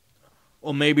family.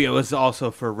 Well, maybe it was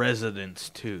also for residents,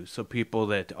 too. So people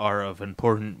that are of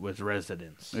importance with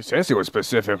residents. It says it was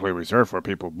specifically reserved for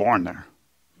people born there.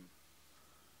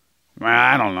 Well,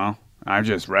 I don't know. I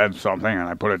just read something and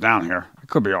I put it down here. It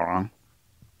could be all wrong.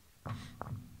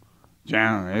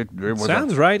 Yeah, it was...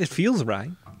 Sounds right. It feels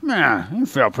right. Yeah, it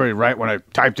felt pretty right when I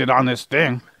typed it on this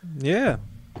thing. Yeah.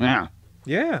 Yeah,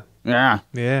 Yeah. yeah.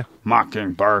 Yeah.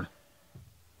 Mockingbird.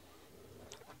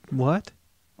 What?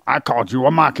 I called you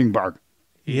a mockingbird.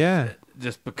 Yeah.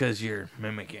 Just because you're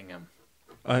mimicking him.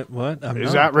 What? I'm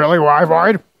Is not. that really why,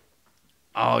 Void?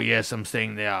 Oh, yes, I'm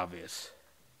saying the obvious.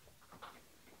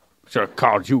 Should have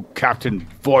called you Captain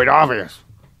Void Obvious.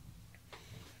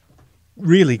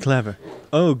 Really clever.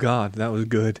 Oh, God, that was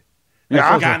good.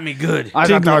 Yeah, Got me good. I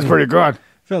thought that was pretty good.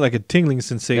 Felt like a tingling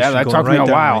sensation Yeah, that going took me right a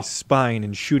down while. my spine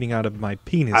and shooting out of my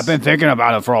penis. I've been thinking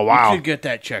about it for a You while. should get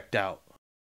that checked out.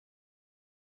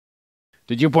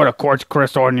 Did you put a quartz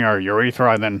crystal in your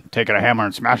urethra and then take a hammer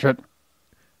and smash it?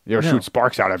 You'll No. shoot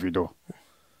sparks out if you do.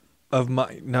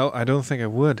 No, I don't think I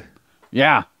would.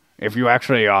 Yeah, if you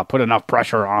actually put enough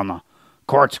pressure on the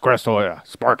quartz crystal,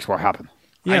 sparks will happen.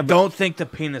 Yeah, I but don't think the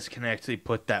penis can actually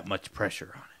put that much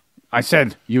pressure on it. I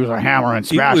said use a hammer and it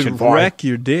smash would it, boy. wreck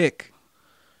your dick.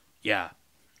 Yeah.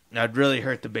 That'd really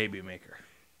hurt the baby maker.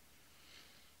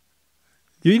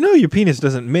 You know your penis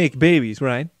doesn't make babies,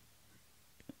 right?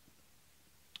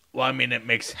 Well, I mean, it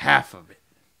makes half of it.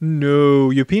 No,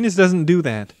 your penis doesn't do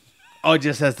that. Oh, it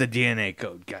just has the DNA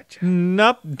code. Gotcha.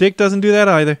 Nope, dick doesn't do that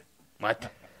either.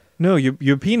 What? No,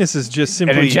 your penis is just An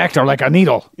simply injector like a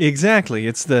needle. exactly.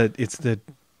 It's the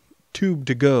tube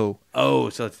to go. Oh,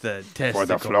 so it's the testicles. For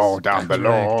the flow down That's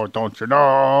below, don't you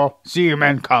know?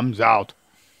 Semen comes out.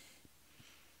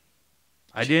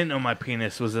 I didn't know my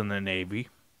penis was in the Navy.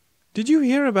 Did you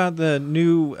hear about the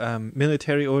new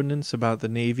military ordinance about the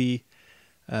Navy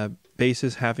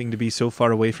bases having to be so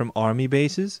far away from Army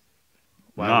bases?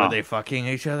 Why No. were they fucking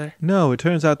each other? No, it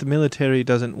turns out the military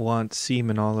doesn't want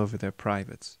semen all over their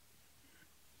privates.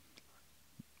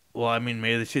 Well, I mean,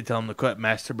 maybe they should tell them to quit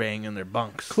masturbating in their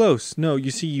bunks. Close. No,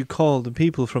 you see, you call the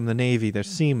people from the Navy their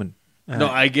seamen. No,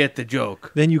 I get the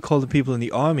joke. Then you call the people in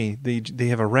the Army, they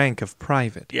have a rank of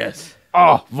private. Yes.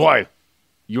 Oh, Void.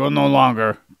 You're no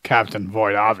longer Captain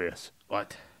Void Obvious.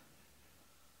 What?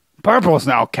 Purple's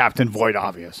now Captain Void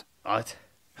Obvious. What?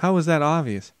 How is that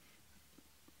obvious?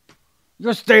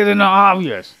 You're stating the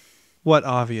obvious. What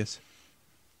obvious?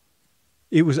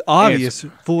 It was obvious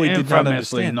Void did not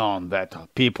Infamously understand. known that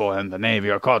people in the Navy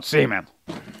are called seamen.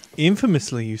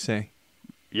 Infamously, you say?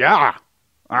 Yeah.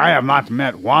 I have not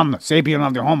met one sapien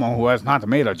of the Homo who has not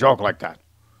made a joke like that.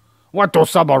 What do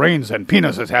submarines and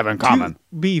penises have in common? To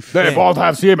be fair, They both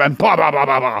have semen. Bah, bah, bah,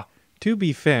 bah, bah. to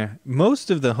be fair,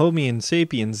 most of the Homian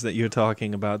sapiens that you're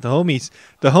talking about, the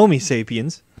Homi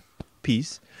sapiens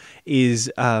piece,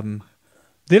 is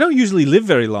they don't usually live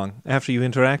very long after you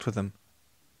interact with them.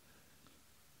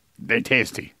 They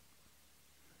tasty.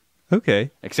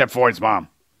 Okay. Except Void's mom.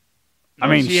 I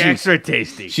mean, she's extra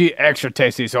tasty. She extra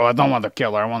tasty, so I don't want to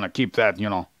kill her. I want to keep that,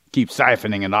 keep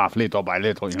siphoning it off little by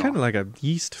little, It's kind of like a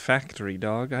yeast factory,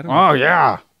 dog. I don't Oh,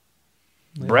 yeah.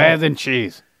 Bread and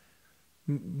cheese.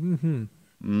 All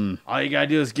you gotta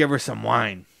do is give her some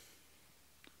wine.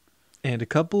 And a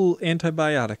couple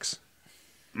antibiotics.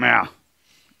 Yeah.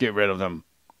 Get rid of them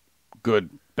good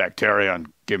bacteria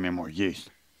and give me more yeast.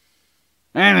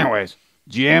 Anyways,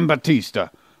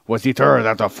 Giambattista was the third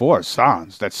of the 4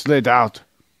 sons that slid out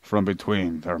from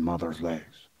between their mother's legs.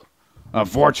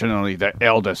 Unfortunately, the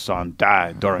eldest son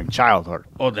died during childhood.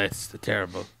 Oh, that's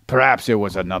terrible. Perhaps it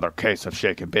was another case of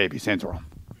shaken baby syndrome.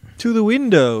 To the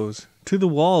windows. To the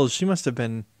walls. She must have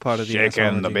been part of the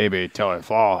Shaking the assology. baby till it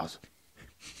falls.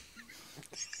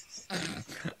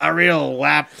 A real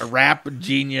rap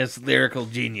genius, lyrical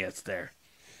genius there.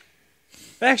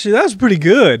 Actually, that was pretty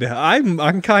good.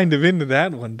 I'm kind of into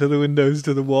that one. To the windows,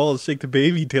 to the walls, shake the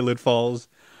baby till it falls.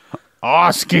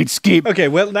 Oh, skeet, skeet. Okay,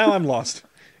 well, now I'm lost.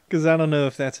 Because I don't know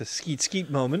if that's a skeet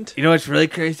moment. You know what's really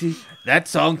crazy? That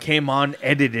song came on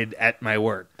edited at my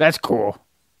work. That's cool.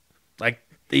 Like,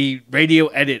 the radio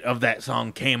edit of that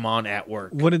song came on at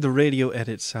work. What did the radio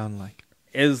edit sound like?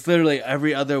 It was literally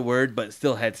every other word, but it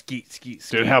still had skeet, skeet,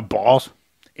 skeet. Did it have balls?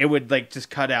 It would, just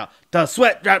cut out. The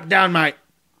sweat dropped down my...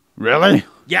 Really?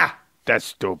 Yeah. That's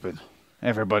stupid.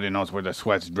 Everybody knows where the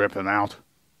sweat's dripping out.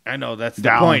 I know, that's the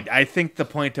Down. point. I think the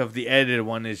point of the edited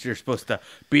one is you're supposed to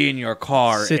be in your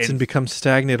car. Sits and becomes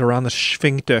stagnant around the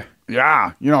sphincter.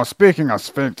 Yeah, speaking of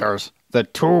sphincters, the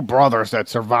 2 brothers that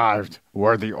survived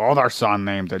were the older son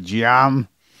named Gianvincenzo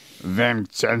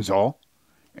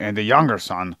and the younger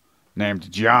son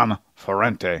named Gian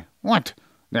Ferrante. What?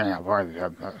 Yeah, why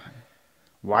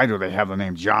do they have the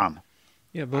name John?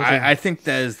 Yeah, both I think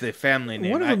that is the family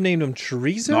name. one of them named him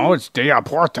Chorizo? No, it's Della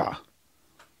Porta.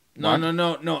 No.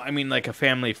 I mean, like a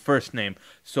family first name.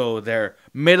 So their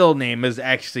middle name is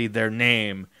actually their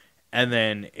name, and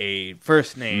then a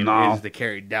first name No. is the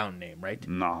carried down name, right?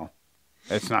 No,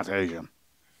 it's not Asian.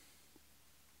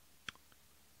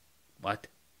 What?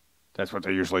 That's what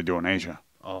they usually do in Asia.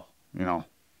 Oh. No,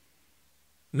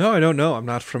 I don't know. I'm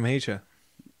not from Asia.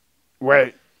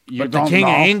 Wait, you But the don't King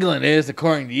know? of England is,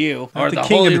 according to you, Not or the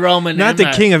King Holy of- Roman Not the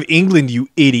Empire. King of England, you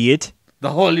idiot.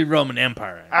 The Holy Roman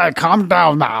Empire. Hey, calm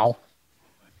down now,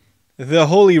 The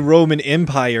Holy Roman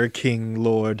Empire King,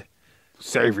 Lord.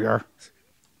 Savior.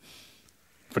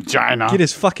 Vagina. Get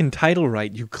his fucking title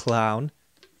right, you clown.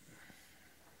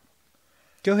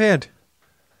 Go ahead.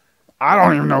 I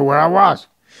don't even know where I was.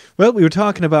 Well, we were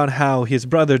talking about how his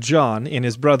brother John and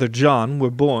his brother John were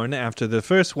born after the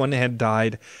first one had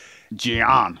died.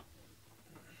 Gian.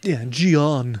 Yeah,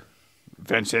 Gian.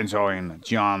 Vincenzo and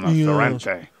Gian Yeah.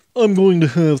 Ferrante. I'm going to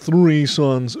have 3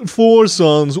 sons. 4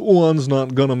 sons, one's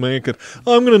not gonna make it.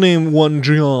 I'm gonna name one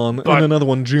John But- and another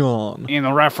one John. In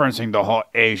referencing the whole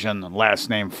Asian last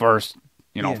name first,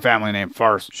 Yeah. family name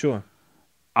first. Sure.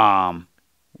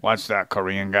 What's that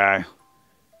Korean guy?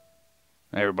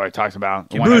 Everybody talks about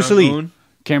The one Bruce that- Lee.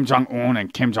 Kim Jong Un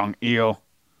and Kim Jong Il,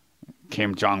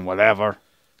 Kim Jong whatever.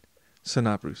 So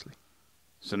not Bruce Lee.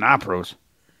 So not Bruce.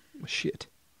 Shit.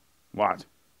 What?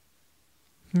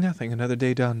 Nothing. Another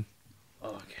day done.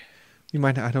 Okay. You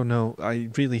might. I don't know. I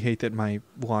really hate that my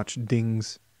watch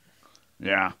dings.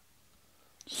 Yeah.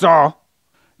 So,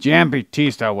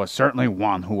 Giambattista was certainly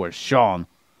one who was shown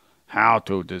how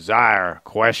to desire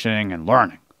questioning and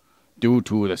learning, due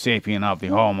to the sapien of the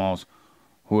homos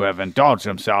who have indulged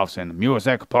themselves in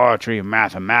music, poetry,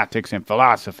 mathematics, and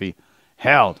philosophy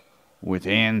held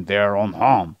within their own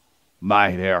home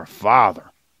by their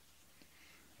father.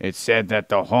 It's said that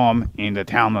the home in the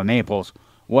town of Naples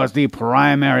was the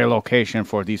primary location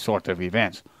for these sort of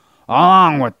events,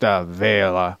 along with the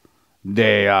Villa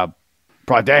de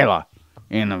Pradella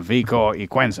in Vico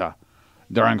Equenza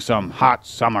during some hot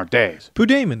summer days.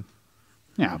 Putamen.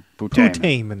 Yeah, Putamen.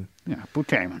 Putamen. Yeah,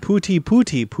 Putamen.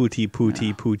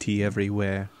 Pooty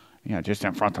everywhere. Yeah, just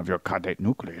in front of your caudate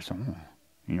nucleus. In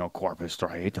your corpus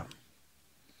striatum.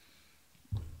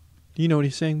 Do you know what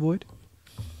he's saying, Boyd?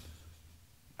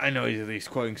 I know he's at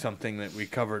least quoting something that we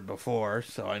covered before,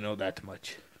 so I know that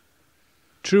much.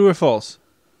 True or false?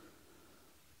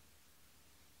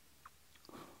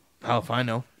 How if I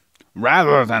know?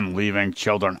 Rather than leaving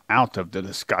children out of the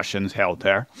discussions held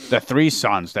there, the three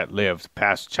sons that lived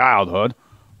past childhood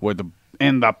would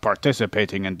end up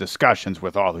participating in discussions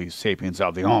with all these sapiens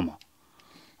of the Homo.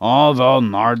 Although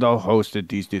Nardo hosted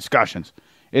these discussions,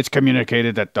 it's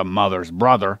communicated that the mother's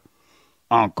brother,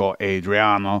 Uncle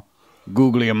Adriano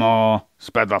Guglielmo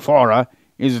Spadafora,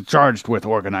 is charged with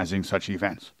organizing such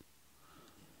events.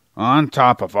 On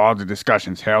top of all the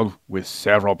discussions held with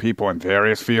several people in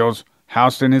various fields,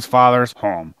 housed in his father's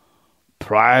home,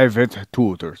 private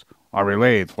tutors are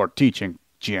relayed for teaching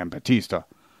Giambattista,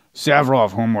 several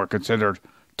of whom were considered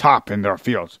top in their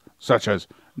fields, such as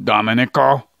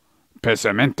Domenico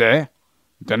Pesamente,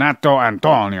 Donato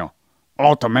Antonio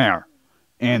Altamare,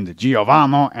 and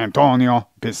Giovanni Antonio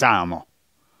Pisano.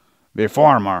 The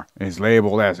former is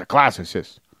labeled as a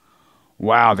classicist,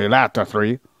 while the latter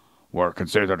three were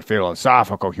considered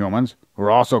philosophical humans who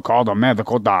are also called the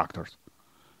medical doctors.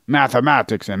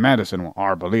 Mathematics and medicine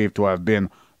are believed to have been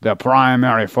the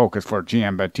primary focus for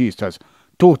Giambattista's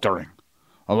tutoring,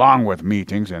 along with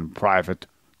meetings and private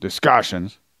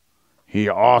discussions. He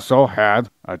also had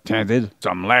attended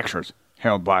some lectures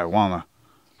held by one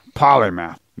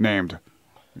polymath named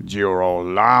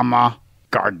Girolamo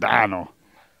Cardano.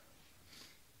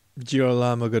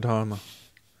 Girolamo Godharma.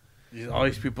 All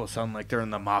these people sound like they're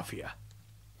in the mafia.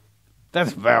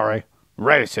 That's very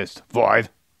racist, Void.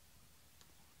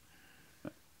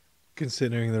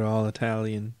 Considering they're all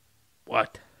Italian.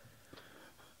 What?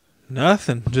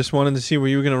 Nothing. Just wanted to see where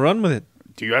you were going to run with it.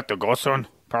 Do you have to go soon,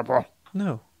 Purple?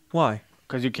 No. Why?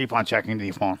 Because you keep on checking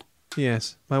the phone.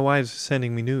 Yes. My wife's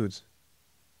sending me nudes.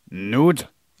 Nude?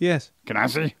 Yes. Can I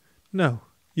see? No.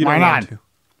 You Why don't not? want to.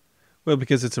 Well,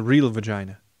 because it's a real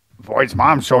vagina. Void's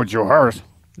mom showed you hers.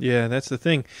 Yeah, that's the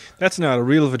thing. That's not a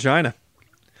real vagina.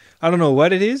 I don't know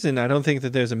what it is, and I don't think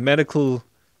that there's a medical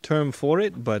term for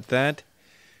it, but that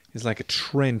is like a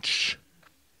trench.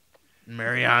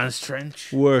 Mariana's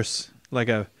Trench? Worse. Like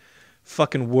a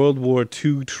fucking World War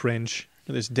II trench.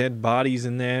 There's dead bodies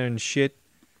in there and shit.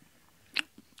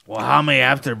 Well, how many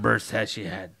afterbirths has she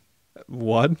had?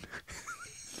 What?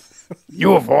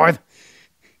 You Void?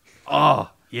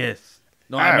 Oh, yes.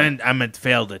 No, I meant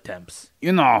failed attempts.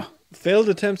 You know. Failed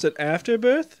attempts at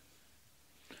afterbirth?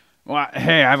 Well,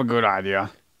 hey, I have a good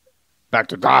idea. Back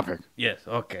to topic. Yes,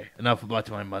 okay. Enough about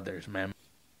my mother's, ma'am.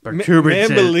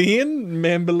 Mambalian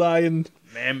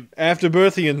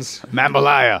afterbirthians.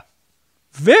 Mambalaya.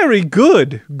 Very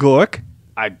good, Gork.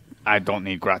 I don't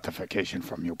need gratification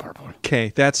from you, Purple.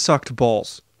 Okay, that sucked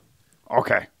balls.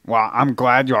 Okay. Well, I'm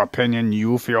glad your opinion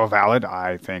you feel valid,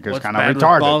 I think, is What's kind of bad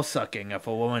retarded. with ball sucking? If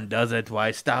a woman does it, why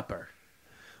stop her?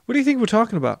 What do you think we're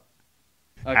talking about?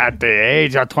 Okay. At the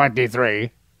age of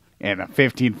 23, in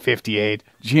 1558,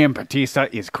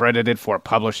 Giambattista is credited for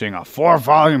publishing a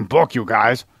 4-volume book, you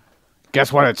guys.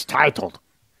 Guess what it's titled?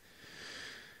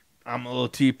 I'm a little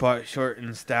teapot, short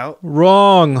and stout.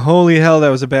 Wrong. Holy hell, that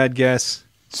was a bad guess.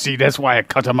 See, that's why I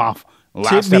cut him off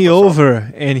last Tip me episode.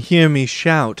 over and hear me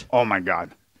shout. Oh, my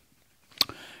God.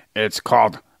 It's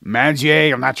called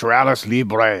Magie Naturalis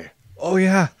Libre. Oh,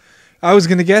 yeah. I was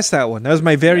going to guess that one. That was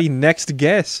my very next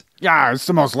guess. Yeah, it's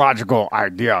the most logical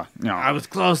idea. You know. I was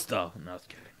close, though. No, I was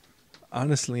kidding.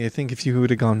 Honestly, I think if you would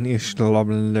have gone, you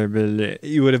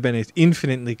would have been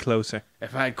infinitely closer.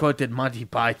 If I had quoted Monty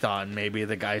Python, maybe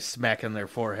the guys smacking their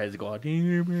foreheads going,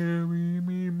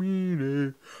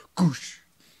 Goosh.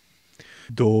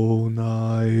 I'm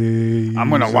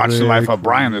going to watch The Life of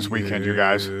Brian this weekend, you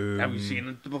guys. Have you seen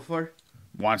it before?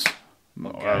 Once,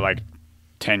 Okay. like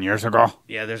 10 years ago.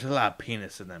 Yeah, there's a lot of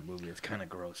penis in that movie. It's kind of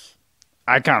gross.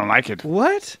 I kind of like it.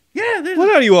 What? Yeah, there's What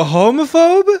are you, a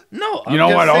homophobe? no. You know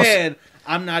I'm what just else? saying,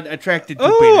 I'm not attracted to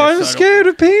Oh, penis. I'm so I scared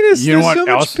don't- of penis. You know There's what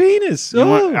so else? much penis. You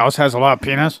know Oh. what else has a lot of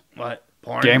penis? What?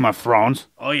 Porn? Game of Thrones.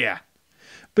 Oh, yeah.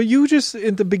 But you just,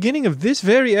 at the beginning of this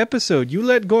very episode, you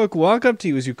let Gork walk up to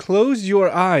you as you closed your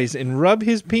eyes and rub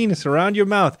his penis around your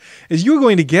mouth as you were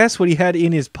going to guess what he had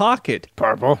in his pocket.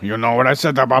 Purple, you know what I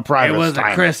said about private It was a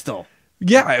time. crystal.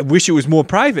 Yeah, I wish it was more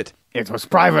private. It was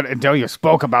private until you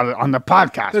spoke about it on the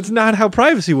podcast. That's not how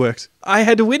privacy works. I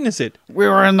had to witness it. We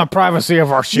were in the privacy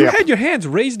of our You ship. had your hands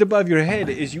raised above your head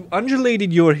as you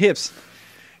undulated your hips.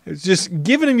 It's just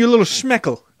giving him your little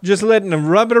schmeckle. Just letting him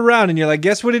rub it around, and you're like,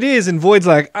 guess what it is? And Void's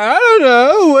like, I don't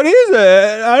know. What is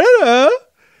it? I don't know.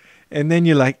 And then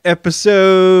you're like,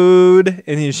 episode.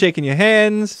 And you're shaking your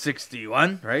hands.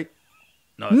 61, right?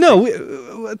 No,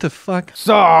 what the fuck?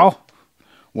 So,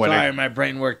 when Sorry, it, my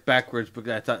brain worked backwards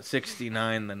because I thought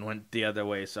 69, then went the other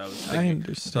way. So I was I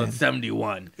thinking, so understand. it's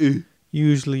 71.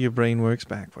 Usually your brain works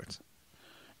backwards.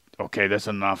 okay, that's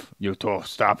enough. You two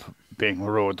stop being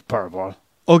rude, Purple.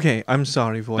 Okay, I'm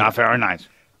sorry, Void. Not very nice.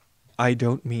 I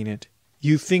don't mean it.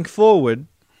 You think forward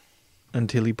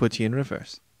until he puts you in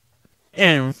reverse.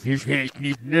 And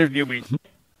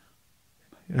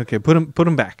Okay, put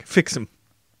him back. Fix him.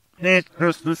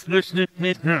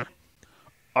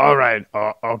 All right.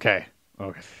 Okay.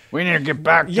 We need to get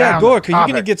back Yeah, down Gork, to are you going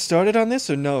to topic. get started on this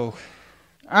or no?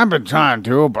 I've been trying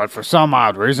to, but for some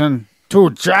odd reason,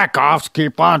 two jack-offs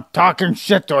keep on talking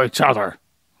shit to each other.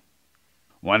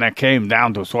 When it came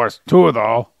down to source 2,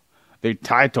 though, the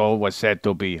title was said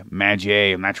to be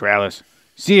Magiae Naturalis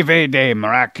Sive de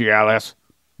Miraculous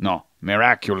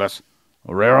Rerum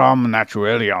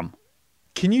Naturalium.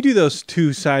 Can you do those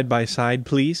two side by side,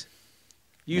 please?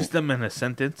 Use them in a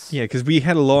sentence. Yeah, because we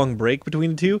had a long break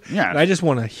between the two. Yeah. And I just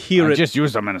want to hear I it. just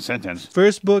used them in a sentence.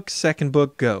 First book, second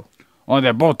book, go. Well,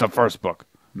 they're both the first book,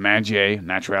 Magiae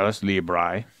Naturalis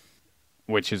Librae,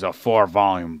 which is a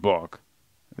 4-volume book.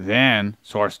 Then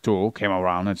Source 2 came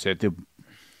around and said the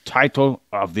title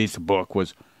of this book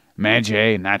was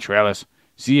Magiae Naturalis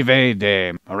Sive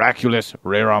de Miraculous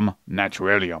Rerum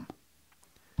Naturalium.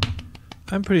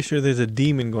 I'm pretty sure there's a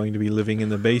demon going to be living in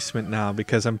the basement now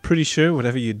because I'm pretty sure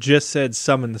whatever you just said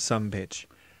summoned the sumbitch.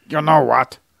 You know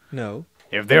what? No.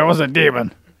 If there was a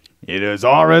demon, it is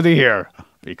already here.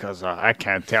 Because I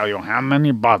can't tell you how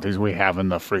many bodies we have in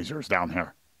the freezers down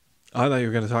here. I thought you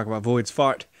were going to talk about Void's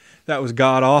fart. That was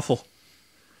god-awful.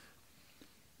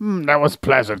 That was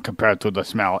pleasant compared to the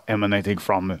smell emanating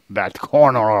from that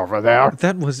corner over there.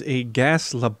 That was a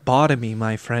gas lobotomy,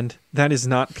 my friend. That is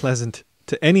not pleasant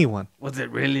to anyone. Was it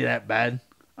really that bad?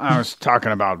 I was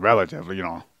talking about relative, you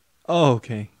know. Oh,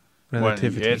 okay. When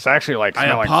Relativity. it's actually like I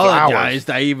smelling apologized.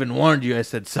 I even warned you. I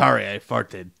said, sorry, I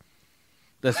farted.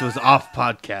 This was off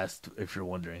podcast, if you're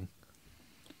wondering.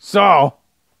 So,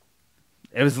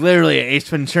 It was literally Ace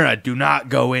Ventura. Do not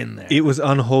go in there. It was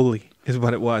unholy, is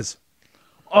what it was.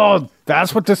 oh,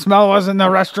 that's what the smell was in the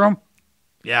restroom?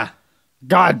 Yeah.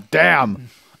 God damn.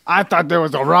 I thought there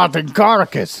was a rotting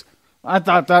carcass. I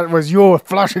thought that was you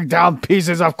flushing down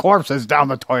pieces of corpses down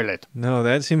the toilet. No,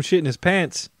 that's him shitting his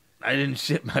pants. I didn't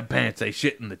shit my pants. I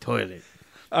shit in the toilet.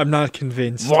 I'm not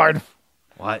convinced. Lord,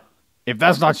 What? if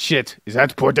that's not shit, is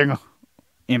that pudding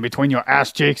in between your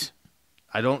ass cheeks?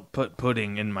 I don't put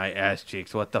pudding in my ass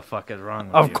cheeks. What the fuck is wrong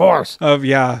with you? Of course.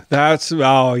 That's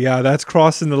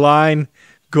crossing the line,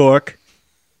 Gork.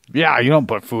 Yeah, you don't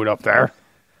put food up there.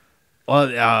 Well,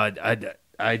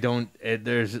 I don't.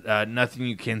 There's nothing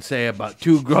you can say about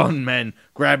two grown men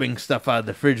grabbing stuff out of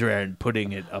the refrigerator and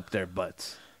putting it up their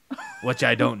butts, which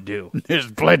I don't do. There's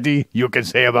plenty you can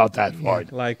say about that,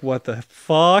 Floyd. Like, what the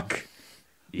fuck?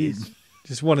 Is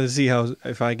Just wanted to see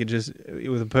if I could just,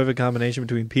 with a perfect combination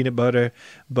between peanut butter,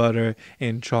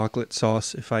 and chocolate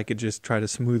sauce, if I could just try to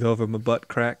smooth over my butt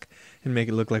crack and make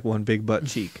it look like one big butt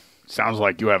cheek. Sounds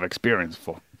like you have experience,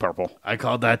 Purple. I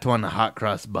call that one a hot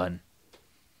cross bun.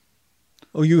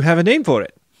 Oh, you have a name for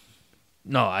it?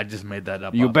 No, I just made that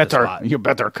up. You off the spot.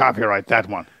 better copyright that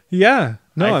one. Yeah.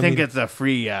 No, I think mean, it's a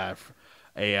free,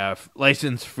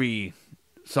 license-free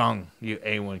song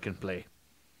anyone can play.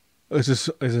 it's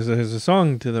a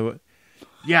song to the...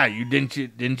 Yeah,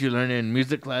 didn't you learn it in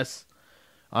music class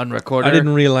on recorder? I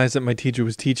didn't realize that my teacher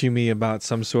was teaching me about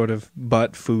some sort of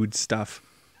butt food stuff.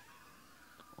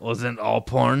 Wasn't all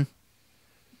porn?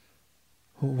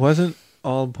 Wasn't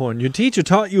all porn. Your teacher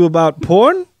taught you about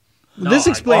porn? This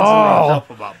explains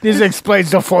This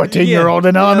explains the 14-year-old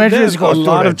in elementary there's school a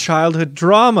lot of student. childhood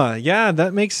drama. Yeah,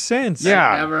 that makes sense.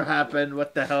 Yeah. Never happened.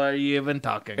 What the hell are you even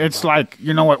talking It's about? like,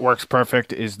 you know what works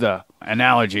perfect is the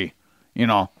analogy. You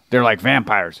know, They're like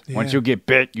vampires. Yeah. Once you get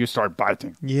bit, you start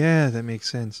biting. Yeah, that makes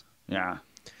sense. Yeah.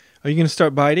 Are you going to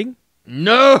start biting?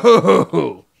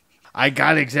 No! I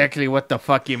got exactly what the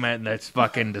fuck you meant. That's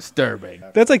fucking disturbing.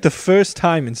 That's like the first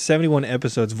time in 71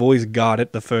 episodes Voice got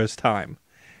it the first time.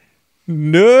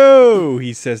 No,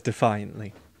 he says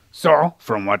defiantly. So,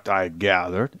 from what I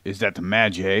gathered, is that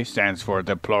magie stands for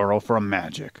the plural for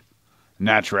magic.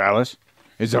 Naturalis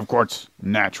is, of course,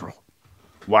 natural,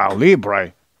 while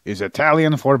libre is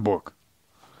Italian for book.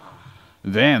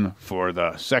 Then, for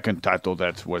the second title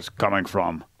that was coming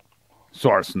from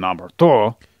source number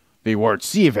 2, the word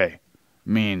sive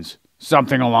means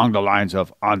something along the lines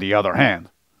of on the other hand.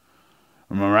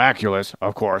 Miraculous,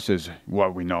 of course, is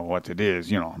what we know what it is,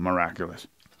 miraculous.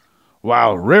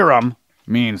 While rerum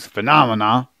means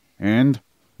phenomena, and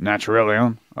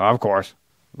naturalium, of course,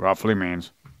 roughly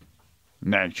means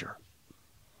nature.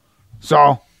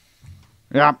 So,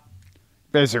 yeah,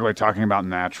 basically talking about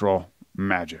natural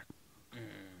magic.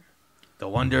 The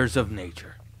wonders of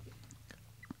nature.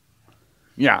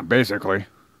 Yeah, basically.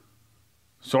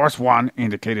 Source 1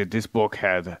 indicated this book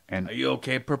had an... Are you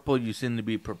okay, Purple? You seem to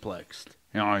be perplexed.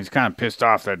 he's kind of pissed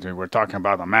off that we're talking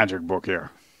about a magic book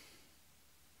here.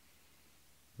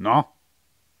 No?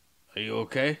 Are you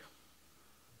okay?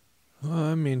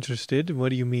 I'm interested. What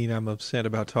do you mean I'm upset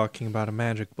about talking about a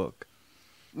magic book?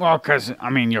 Well, because,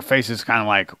 your face is kind of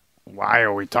like, why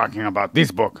are we talking about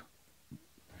this book?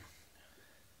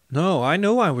 No, I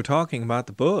know why we're talking about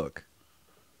the book.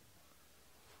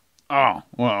 Oh,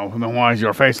 well, then why is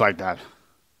your face like that?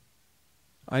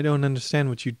 I don't understand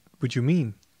what you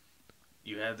mean.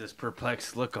 You have this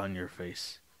perplexed look on your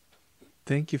face.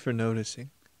 Thank you for noticing.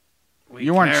 We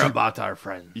You weren't care tr- about our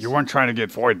friends. You weren't trying to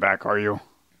get Void back, are you?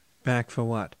 Back for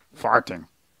what? Farting.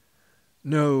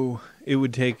 No, it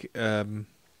would take a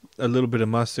little bit of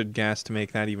mustard gas to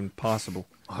make that even possible.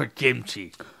 Or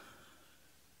kimchi.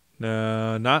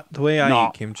 No, not the way I No,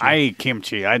 eat kimchi. I eat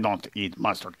kimchi. I don't eat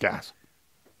mustard gas.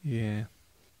 Yeah.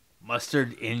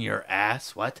 Mustard in your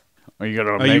ass? What? Are you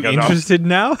gonna Are make you another? interested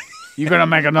now? You gonna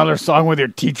make another song with your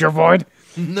teacher, Void?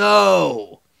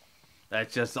 No!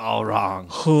 That's just all wrong.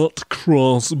 Hot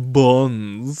cross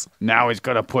buns. Now he's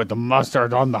gonna put the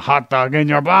mustard on the hot dog in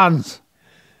your buns.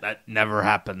 That never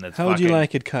happened. That's How would you fucking-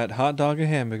 like it cut? Hot dog or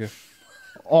hamburger?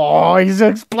 Oh, he's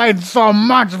explained so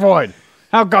much, Void.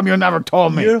 How come you never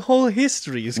told me? Your whole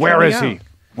history is Where coming is he? out.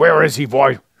 Where is he,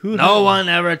 Void? Who No one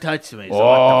ever touched me. So what the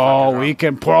Oh, fuck is we wrong?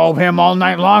 can probe him all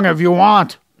night long if you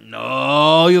want.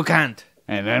 No, you can't.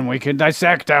 And then we can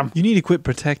dissect him. You need to quit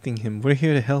protecting him. We're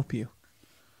here to help you.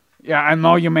 Yeah, I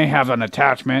know you may have an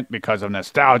attachment because of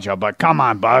nostalgia, but come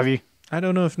on, buddy. I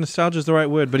don't know if nostalgia is the right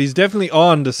word, but he's definitely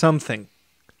on to something.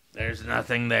 There's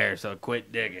nothing there, so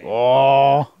quit digging.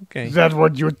 Oh, Okay. is that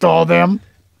what you told him?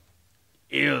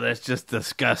 Ew, that's just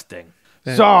disgusting.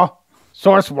 That- So,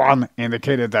 Source 1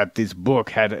 indicated that this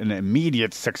book had an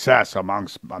immediate success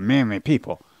amongst mainly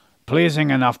people. Pleasing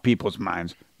enough people's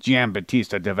minds,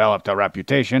 Giambattista developed a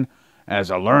reputation as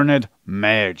a learned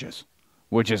magus,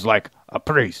 which is like a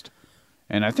priest.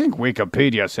 And I think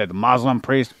Wikipedia said Muslim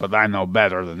priest, but I know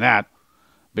better than that,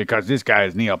 because this guy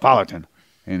is Neapolitan,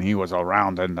 and he was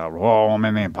around in the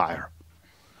Roman Empire.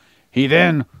 He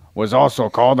then was also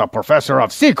called a professor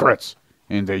of secrets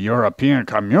in the European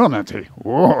community.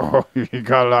 Whoa, he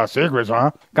got a lot of secrets,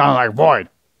 huh? Kind of like Void.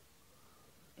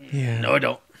 Yeah. No, I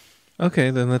don't.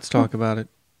 Okay, then let's talk about it.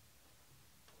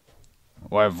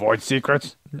 What, Void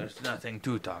secrets? There's nothing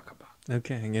to talk about.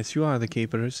 Okay, I guess you are the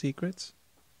keeper of secrets.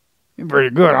 He's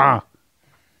pretty good, huh?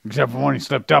 Except for when he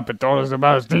slipped up and told us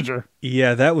about his teacher.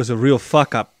 Yeah, that was a real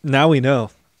fuck up. Now we know.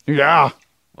 Yeah.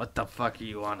 What the fuck are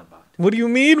you on about? What do you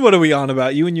mean? What are we on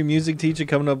about? You and your music teacher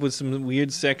coming up with some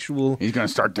weird sexual He's going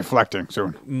to start deflecting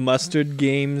soon. mustard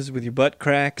games with your butt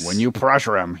cracks? When you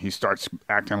pressure him, he starts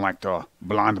acting like the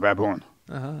blonde baboon.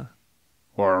 Uh-huh.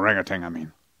 Or orangutan, I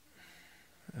mean.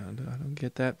 I don't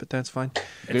get that, but that's fine.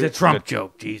 It's a Trump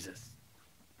joke, Jesus.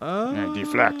 Oh,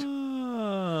 deflect.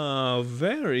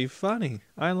 Very funny.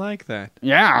 I like that.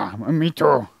 Yeah, me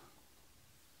too.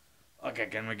 Okay,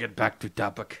 can we get back to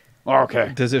topic?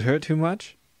 Okay. Does it hurt too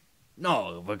much?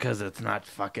 No, because it's not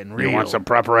fucking You real. want some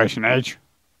preparation, H?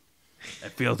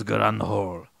 It feels good on the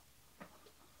whole.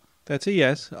 That's a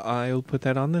yes. I'll put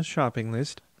that on the shopping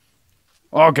list.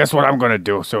 Oh, guess what I'm going to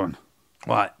do soon?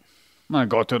 What? I'm going to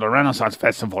go to the Renaissance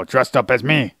Festival dressed up as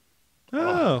me.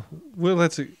 Oh, well,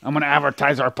 that's a... I'm going to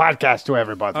advertise our podcast to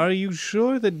everybody. Are you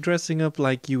sure that dressing up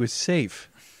like you is safe?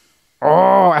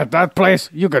 Oh, at that place,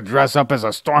 you could dress up as a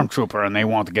stormtrooper and they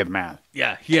won't get mad.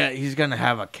 Yeah, he's gonna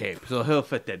have a cape, so he'll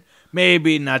fit in.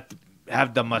 Maybe not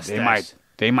have the mustache.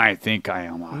 They might think I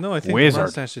am a No, I think the wizard.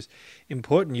 mustache is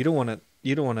important. You don't want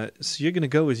to. So you're gonna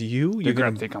go as you. They're You're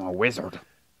gonna gonna. think I'm a wizard.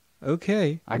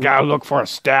 Okay. I gotta look for a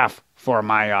staff for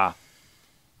my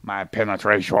my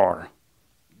penetration.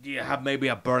 Do you have maybe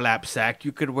a burlap sack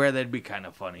you could wear? That'd be kind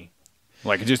of funny.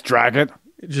 Like, just drag it.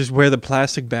 Just wear the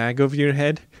plastic bag over your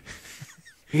head.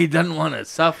 He doesn't want to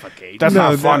suffocate. That's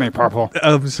No, not funny, Purple.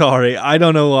 I'm sorry. I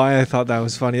don't know why I thought that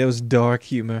was funny. That was dark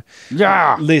humor.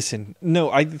 Yeah. Listen, no,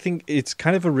 I think it's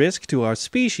kind of a risk to our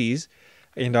species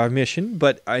and our mission,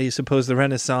 but I suppose the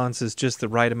Renaissance is just the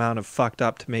right amount of fucked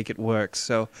up to make it work.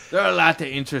 So, There are a lot of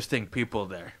interesting people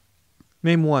there.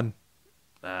 name one.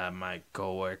 My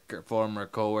coworker, former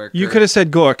coworker. You could have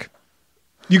said Gork.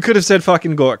 You could have said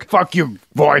fucking Gork. Fuck you,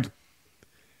 Void.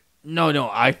 No,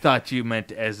 I thought you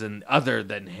meant as an other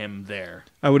than him there.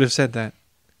 I would have said that.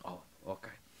 Oh,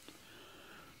 okay.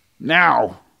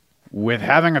 Now, with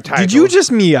having a title... Did you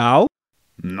just meow?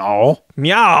 No.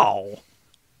 Meow.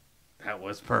 That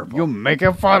was purple. You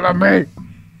making fun of me.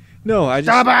 No, I just.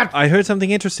 Stop it! I heard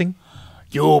something interesting.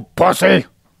 You pussy.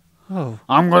 Oh,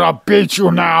 I'm gonna beat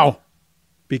you now.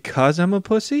 because I'm a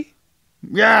pussy?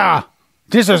 Yeah.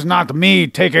 This is not me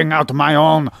taking out my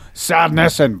own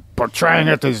sadness and portraying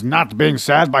it as not being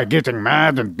sad by getting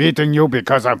mad and beating you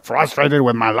because I'm frustrated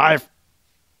with my life.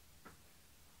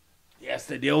 He has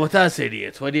to deal with us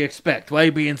idiots. What do you expect? Why are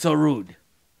you being so rude?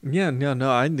 Yeah, no.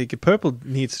 I think Purple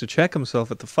needs to check himself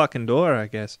at the fucking door, I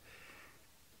guess.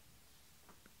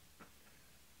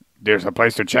 There's a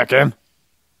place to check in.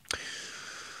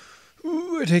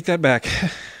 Ooh, I take that back.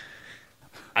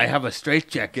 I have a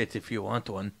straitjacket if you want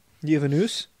one. You have a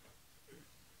noose?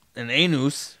 An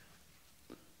anus.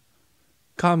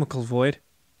 Comical, Void.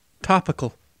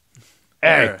 Topical.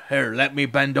 Hey. Here, let me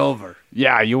bend over.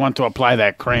 Yeah, you want to apply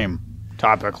that cream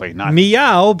topically, not...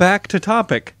 Meow, back to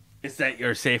topic. Is that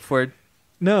your safe word?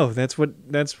 No, that's what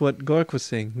Gork was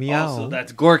saying. Meow. Also,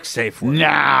 that's Gork's safe word.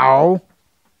 Now,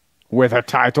 with a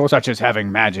title such as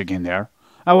having magic in there,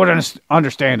 I would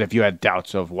understand if you had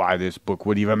doubts of why this book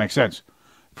would even make sense.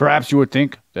 Perhaps you would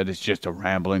think that it's just the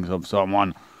ramblings of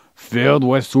someone filled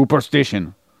with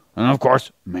superstition. And of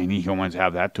course, many humans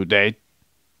have that to date.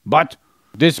 But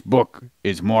this book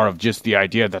is more of just the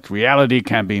idea that reality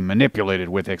can be manipulated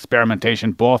with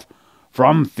experimentation both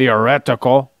from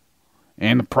theoretical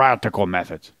and practical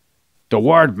methods. The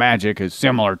word magic is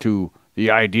similar to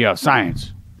the idea of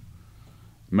science.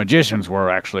 Magicians were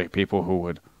actually people who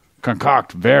would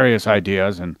concoct various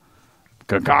ideas and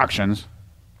concoctions.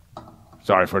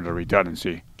 Sorry for the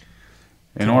redundancy.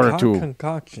 In order to...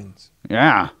 Concoctions.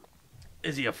 Yeah.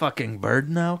 Is he a fucking bird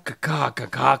now?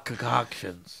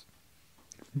 Concoctions.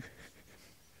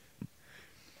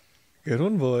 Good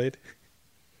one, Void.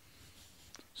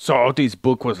 So this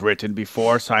book was written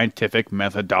before scientific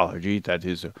methodology that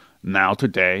is now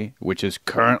today, which is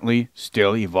currently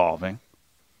still evolving.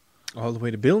 All the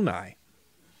way to Bill Nye.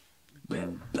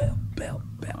 Bill.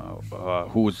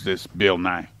 Who's this Bill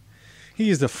Nye?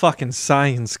 He's the fucking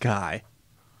science guy.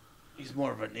 He's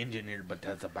more of an engineer, but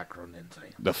has a background in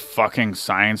science. The fucking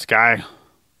science guy?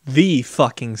 The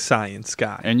fucking science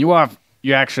guy. And you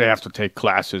actually have to take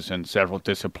classes in several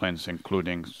disciplines,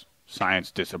 including science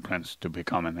disciplines, to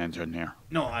become an engineer.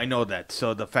 No, I know that.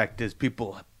 So the fact is,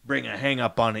 people bring a hang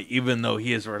up on it, even though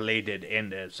he is related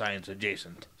and science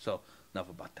adjacent. So enough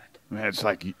about that. It's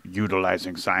like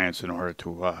utilizing science in order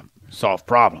to solve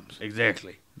problems.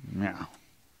 Exactly. Yeah.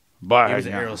 But He was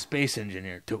an aerospace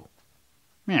engineer too.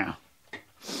 yeah.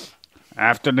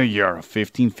 After the year of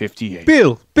 1558,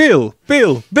 Bill. no,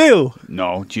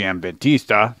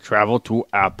 Giambattista traveled to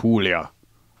Apulia,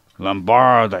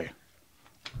 Lombardy,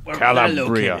 Where was that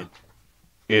Calabria, located?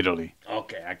 Italy.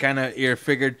 Okay, I kind of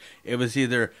figured it was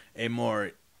either a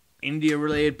more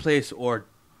India-related place or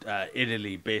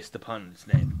Italy, based upon its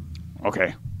name.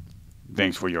 Okay.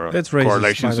 Thanks for your That's racist,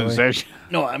 correlation by the way. sensation.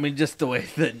 No, I mean just the way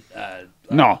that.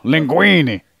 No,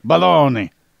 linguine,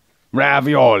 bologna,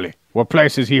 ravioli were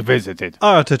places he visited.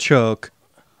 Artichoke.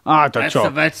 That's a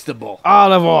Artichoke, vegetable.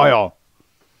 olive oil,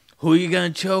 Who you gonna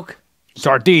choke?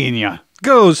 Sardinia.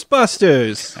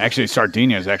 Ghostbusters. Actually,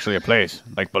 Sardinia is actually a place,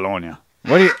 like Bologna.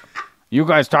 What are you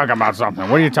guys talking about something?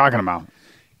 What are you talking about?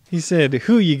 He said,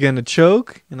 who you gonna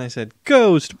choke? And I said,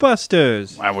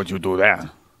 Ghostbusters. Why would you do that?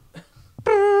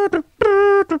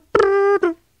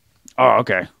 Oh,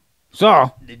 okay.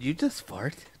 So, Did you just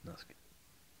fart? No, it's good.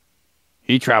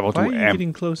 he traveled Why to are you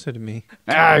getting closer to me?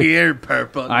 Here,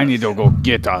 purple. I need to go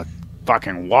get a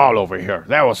fucking wall over here.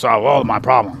 That will solve all of my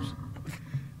problems.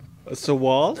 A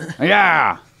sawal?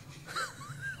 Yeah.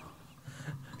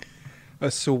 A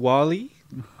sawali?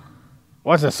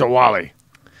 What's a sawali?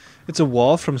 It's a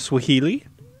wall from Swahili.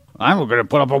 I'm going to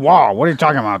put up a wall. What are you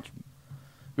talking about?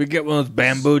 We get one of those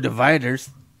bamboo dividers.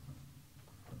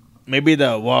 Maybe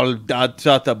the wall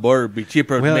outside the border would be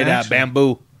cheaper if Well, made out of actually-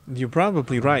 bamboo. You're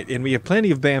probably right. And we have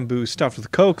plenty of bamboo stuffed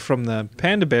with coke from the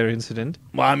panda bear incident.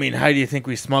 Well, I mean, how do you think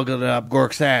we smuggled it up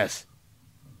Gork's ass?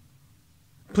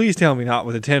 Please tell me not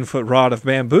with a 10-foot rod of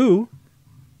bamboo.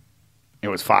 It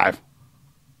was 5.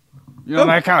 You know,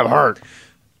 that kind of hurt.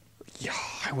 Yeah,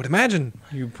 I would imagine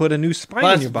you put a new spine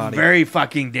Plus, in your body. very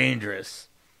fucking dangerous.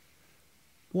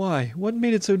 Why? What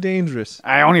made it so dangerous?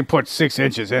 I only put 6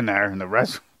 inches in there, and the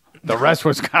rest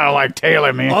was kind of like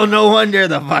tailing me. Oh, no wonder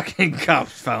the fucking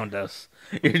cops found us.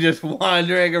 You're just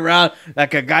wandering around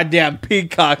like a goddamn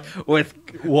peacock with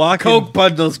coke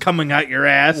bundles coming out your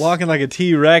ass. Walking like a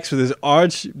T-Rex with his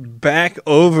arch back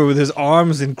over with his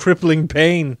arms in crippling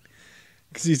pain.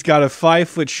 Because he's got a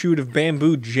 5-foot shoot of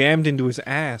bamboo jammed into his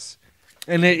ass.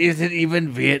 And it isn't even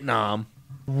Vietnam.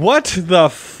 What the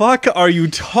fuck are you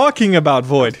talking about,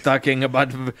 Void? Talking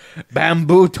about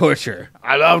bamboo torture.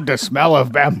 I love the smell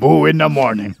of bamboo in the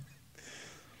morning.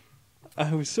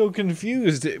 I was so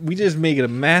confused. We just made a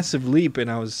massive leap,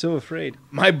 and I was so afraid.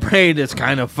 My brain is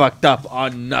kind of fucked up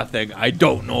on nothing. I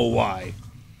don't know why.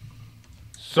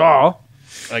 So,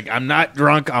 Like, I'm not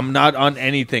drunk. I'm not on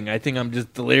anything. I think I'm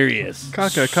just delirious.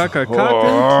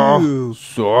 Cock-a-cock-a-cock-a-coo.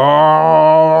 so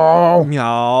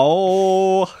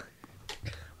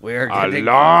We're getting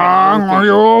along,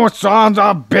 you sons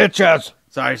of bitches.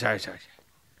 Sorry.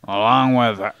 Along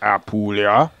with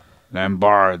Apulia,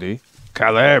 Lombardy,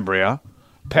 Calabria,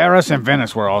 Paris and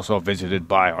Venice were also visited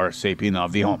by our sapien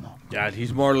of the Homo. God,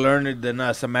 he's more learned than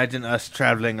us. Imagine us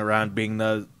traveling around being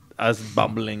us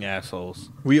bumbling assholes.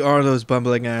 We are those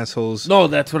bumbling assholes. No,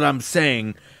 that's what I'm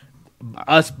saying.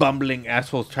 Us bumbling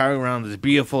assholes traveling around these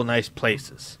beautiful, nice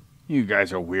places. You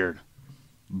guys are weird.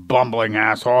 Bumbling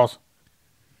assholes.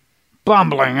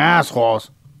 Bumbling assholes.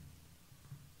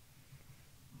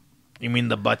 You mean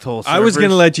the butthole servers? I was going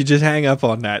to let you just hang up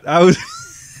on that. I was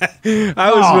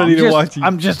ready to watch you.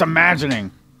 I'm just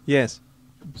imagining Yes.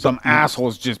 some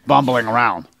assholes just bumbling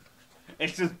around.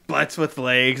 It's just butts with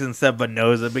legs instead of a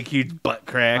nose, a big huge butt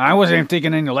crack. I wasn't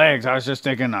thinking any legs. I was just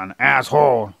thinking an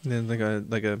asshole. And then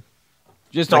like a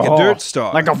Just Like a hole. dirt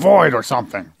star. Like a void or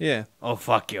something. yeah. Oh,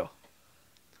 fuck you.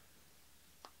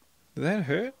 Did that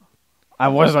hurt? I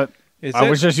wasn't. I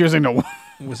was just using the...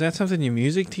 Was that something your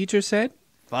music teacher said?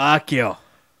 Fuck you.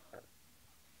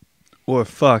 Or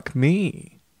fuck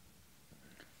me?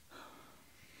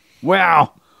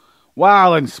 Well,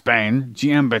 while in Spain,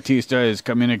 Giambattista is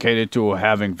communicated to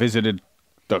having visited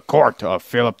the court of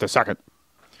Philip II.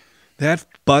 That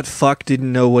butt fuck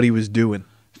didn't know what he was doing.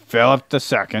 Philip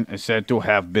II is said to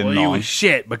have been Well, he known... was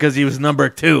shit because he was number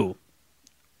 2.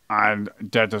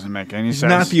 that doesn't make any He's sense.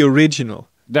 not the original.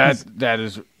 That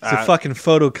is... It's a fucking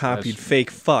photocopied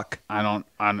fake fuck. I'm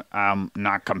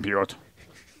not compute.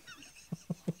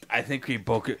 I think he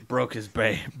broke his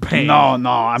brain. No,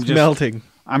 I'm It's just... melting.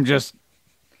 I'm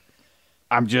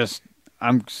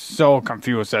so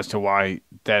confused as to why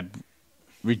that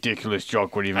ridiculous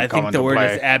joke would even I come think into the word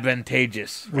play. is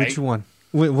advantageous. Right? Which one?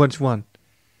 Which one?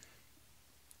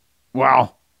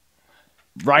 Well,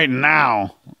 right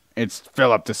now, it's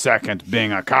Philip II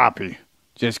being a copy,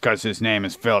 just because his name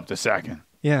is Philip II.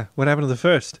 Yeah. What happened to the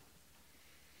first?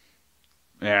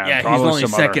 Yeah, Yeah, he's probably only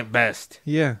some other- second best.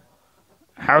 Yeah.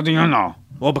 How do you know?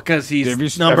 Well, because he's Have you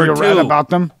number 2. read about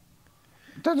them?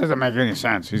 That doesn't make any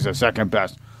sense. He's the second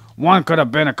best. One could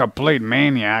have been a complete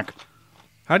maniac.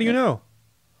 How do you know?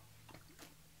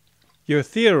 You're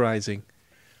theorizing.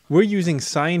 We're using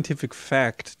scientific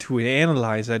fact to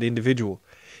analyze that individual.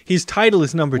 His title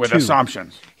is number With 2.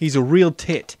 assumptions. He's a real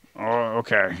tit. Oh,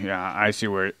 okay. Yeah, I see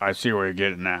where you're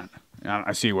getting at.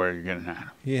 I see where you're getting at.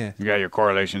 Yeah. You got your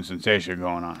correlation sensation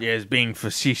going on. Yeah, he's being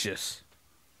facetious.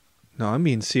 No, I'm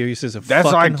being serious as a That's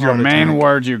fucking like your heart main attack.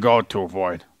 word you go to,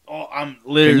 Void. Oh, I'm Can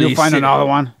literally... you find another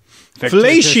one?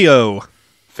 Fellatio.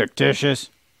 Fictitious.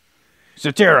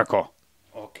 Satirical.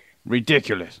 Okay.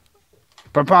 Ridiculous.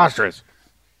 Preposterous.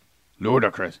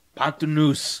 Ludicrous.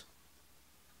 Pantanus.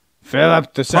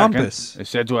 Philip II Pompous. is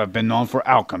said to have been known for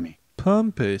alchemy,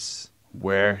 Pompous.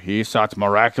 where he sought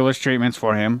miraculous treatments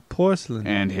for him Porcelain.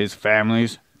 and his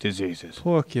family's diseases.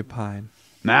 Porcupine.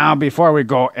 Now, before we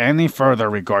go any further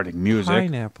regarding music,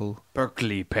 Pineapple.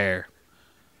 Berkeley pear.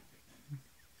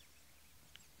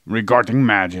 regarding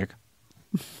magic,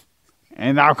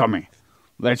 and alchemy,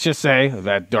 let's just say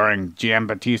that during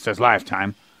Giambattista's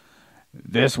lifetime,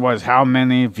 this was how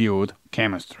many viewed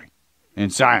chemistry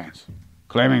and science,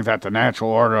 claiming that the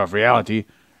natural order of reality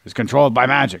is controlled by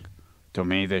magic. To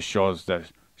me, this shows the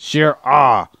sheer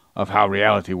awe of how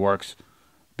reality works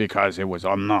because it was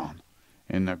unknown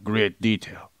in the great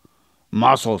detail.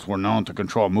 Muscles were known to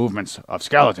control movements of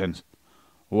skeletons,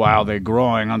 while the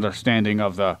growing understanding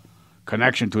of the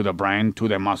connection to the brain to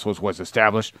the muscles was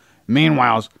established.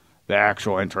 Meanwhile, the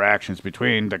actual interactions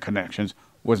between the connections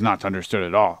was not understood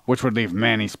at all, which would leave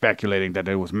many speculating that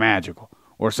it was magical,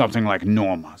 or something like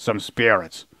Norma, some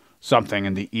spirits, something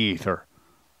in the ether.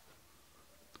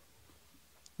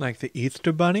 Like the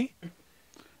Easter Bunny?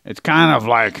 It's kind of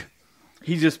like...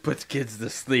 He just puts kids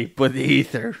to sleep with the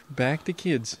ether. Back to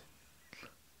kids.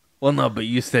 Well, no, but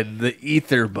you said the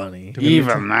ether bunny.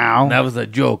 Even now... That was a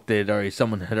joke that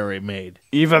someone had already made.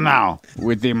 Even now,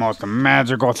 with the most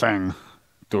magical thing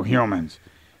to humans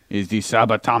is the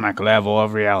subatomic level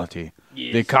of reality.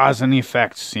 Yes. The cause and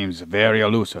effect seems very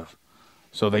elusive,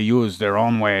 so they use their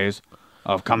own ways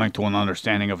of coming to an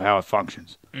understanding of how it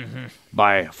functions.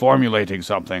 By formulating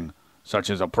something such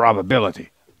as a probability,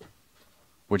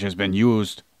 which has been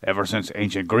used ever since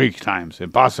ancient Greek times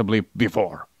and possibly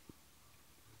before.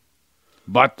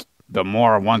 But the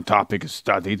more one topic is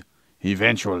studied,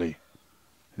 eventually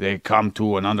they come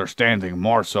to an understanding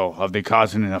more so of the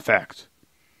cause and effect.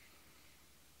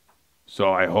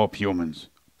 So I hope humans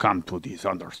come to this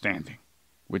understanding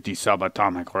with the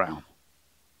subatomic realm.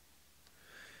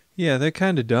 Yeah, they're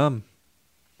kind of dumb.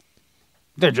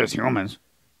 They're just humans.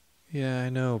 Yeah, I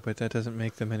know, but that doesn't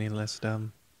make them any less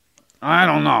dumb. I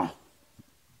don't know.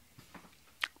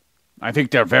 I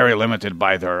think they're very limited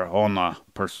by their own,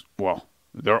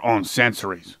 their own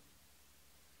sensories.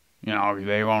 You know,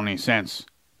 they only sense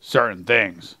certain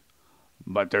things,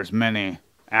 but there's many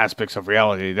aspects of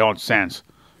reality they don't sense.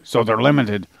 So they're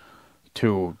limited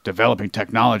to developing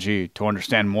technology to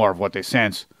understand more of what they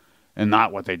sense and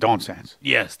not what they don't sense.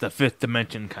 Yes, the fifth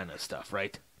dimension kind of stuff,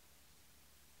 right?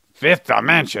 Fifth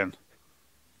dimension?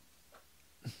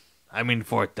 I mean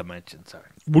fourth dimension, sorry.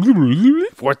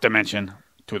 Fourth dimension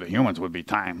to the humans would be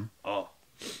time. Oh.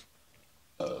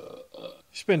 You're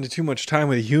spending too much time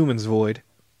with humans, Void.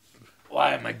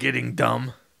 Why am I getting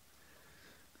dumb?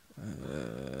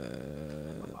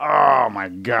 Oh my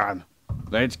god.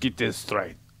 Let's get this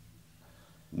straight.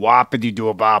 Whoppity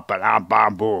doo bop ba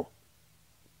bamboo.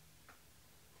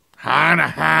 Hana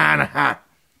hana ha.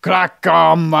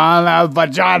 Krakamala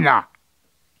vagina.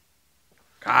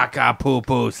 Kaka poo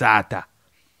poo sata.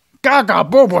 Kaka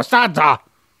boo boo sata.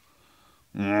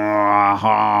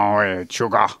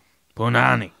 Sugar.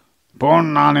 Punani.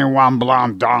 Punani wan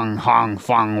blan dong hong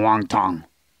fong wang tong.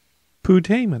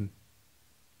 Putamen.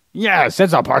 Yes,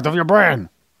 it's a part of your brain.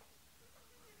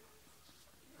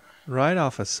 Right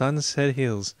off of Sunset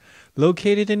Hills,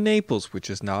 located in Naples, which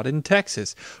is not in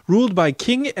Texas, ruled by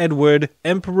King Edward,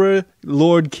 Emperor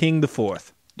Lord King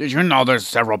IV. Did you know there's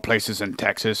several places in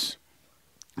Texas?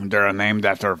 They're named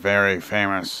after very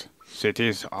famous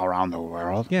cities around the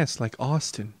world. Yes, like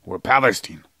Austin. Or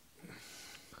Palestine.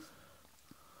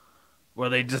 Were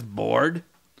they just bored?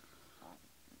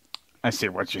 I see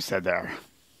what you said there.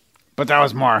 But that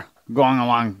was more going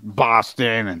along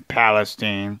Boston and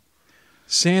Palestine.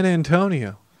 San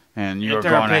Antonio. And you were Is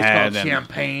there a going place ahead called and...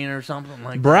 Champaign or something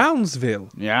like that? Brownsville.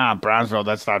 Yeah, Brownsville,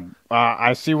 that's not...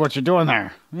 I see what you're doing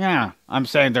there. Yeah, I'm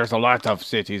saying there's a lot of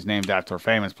cities named after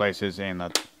famous places in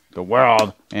the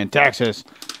world, in Texas.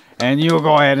 And you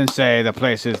go ahead and say the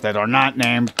places that are not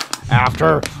named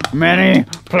after many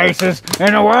places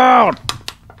in the world.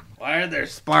 Why are there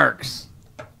sparks?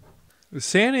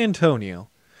 San Antonio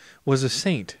was a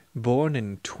saint born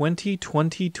in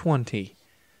 2020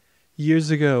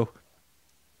 years ago.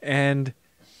 And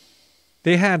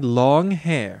they had long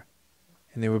hair,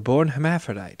 and they were born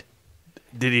hermaphrodite.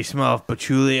 Did he smell of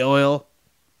patchouli oil?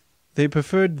 They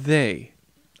preferred they.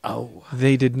 Oh.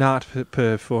 They did not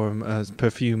perform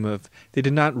perfume of... They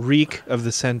did not reek of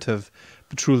the scent of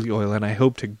patchouli oil, and I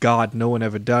hope to God no one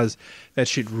ever does. That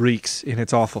shit reeks, and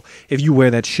it's awful. If you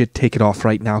wear that shit, take it off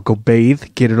right now. Go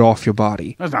bathe, get it off your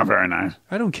body. That's not very nice.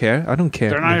 I don't care.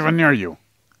 They're not even near you.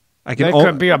 They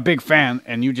could be a big fan,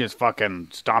 and you just fucking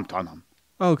stomped on them.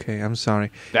 Okay, I'm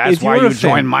sorry. That's If why you're you a fan-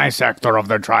 joined my sector of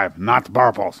the tribe, not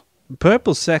Purple's.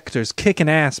 Purple sector's kicking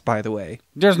ass, by the way.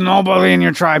 There's nobody in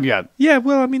your tribe yet. Yeah,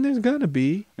 well, I mean, there's gonna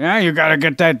be. Yeah, you gotta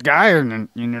get that guy in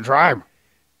your tribe.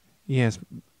 Yes,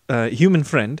 human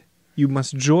friend, you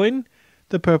must join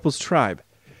the Purple's tribe.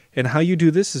 And how you do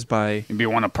this is by You'd be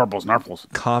one of Purple's nurples.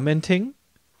 commenting,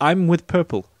 I'm with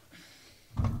Purple.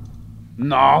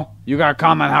 No, you gotta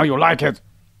comment how you like it.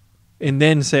 And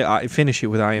then say, finish it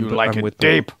with You like I'm it with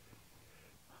deep. Purple.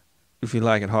 If you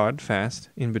like it hard, fast,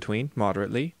 in between,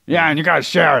 moderately. Yeah, and you gotta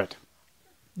share it.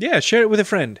 Yeah, share it with a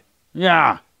friend.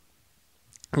 Yeah.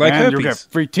 Like and herpes. you get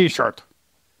free t-shirt.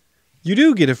 You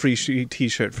do get a free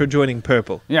T-shirt for joining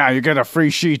Purple. Yeah, you get a free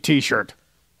she T-shirt.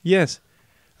 Yes,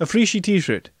 a free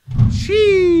T-shirt.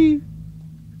 She.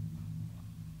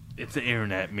 It's an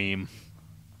internet meme.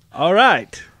 All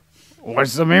right.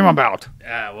 What's the meme about?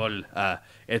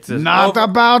 It's a, Not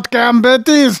about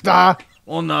Giambattista.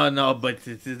 Well, no, but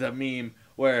this is a meme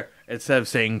where instead of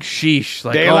saying sheesh,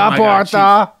 like De La my God, Porta.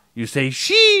 sheesh, you say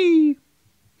she.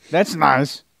 That's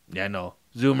nice. Yeah, no,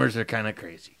 Zoomers are kind of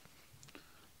crazy.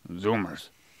 Zoomers.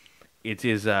 It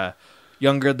is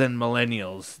younger than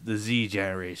millennials, the Z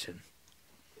generation.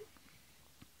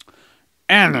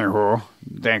 Anywho,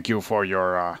 thank you for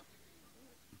your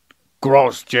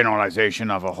gross generalization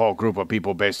of a whole group of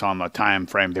people based on the time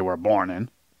frame they were born in.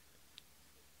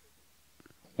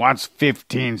 Once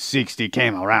 1560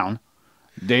 came around,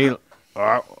 they...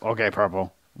 okay,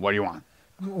 Purple, what do you want?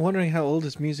 I'm wondering how old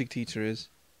his music teacher is.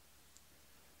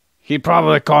 He'd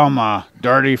probably call him a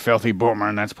dirty, filthy boomer,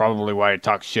 and that's probably why he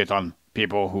talks shit on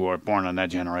people who were born in that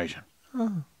generation.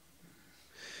 Oh.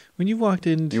 When you walked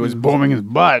into... He was booming his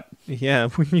butt. Yeah,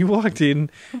 when you walked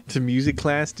in to music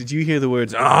class, did you hear the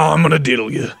words, "Oh, I'm gonna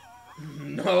diddle you"?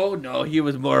 No, he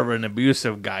was more of an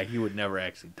abusive guy. He would never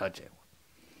actually touch it.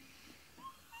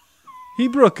 He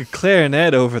broke a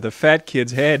clarinet over the fat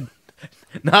kid's head.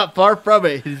 Not far from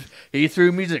it. He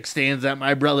threw music stands at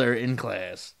my brother in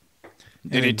class.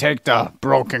 Did he take the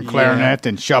broken clarinet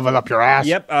and shove it up your ass?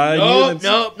 Yep.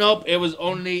 Nope. It was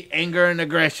only anger and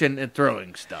aggression and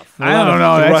throwing stuff. I don't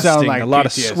know. That sounds Thrusting, like a lot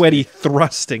of PTSD. sweaty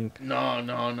thrusting.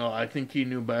 No. I think he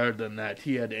knew better than that.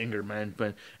 He had anger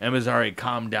management and was already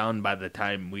calmed down by the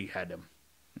time we had him.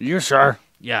 You sure?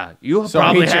 Yeah, you So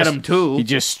probably he had just- him too. He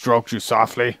just stroked you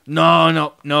softly.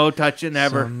 No touching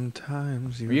ever.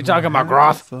 Sometimes Are you talking about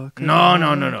Groth? No.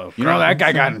 You know that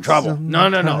guy got in trouble.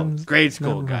 No. Grade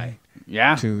school guy.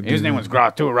 Yeah? His name was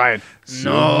Groth too, right?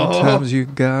 No. Sometimes you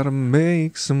gotta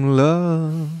make some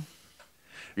love.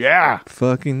 Yeah.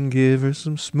 Fucking give her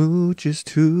some smooches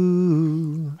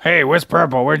too. Hey, where's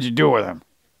Purple? What'd you do with him?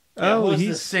 Who's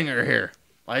the singer here?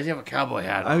 Why does he have a cowboy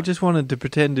hat on? I just wanted to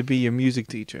pretend to be your music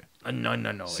teacher.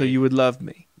 No. So you would love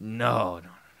me. No.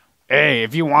 Hey,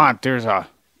 if you want, there's a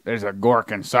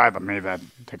Gork inside of me that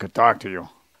could talk to you.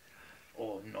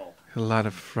 Oh, no. A lot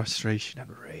of frustration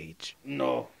and rage.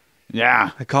 No.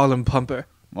 Yeah. I call him Pumper.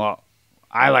 Well,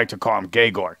 I like to call him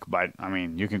Gay Gork, but, I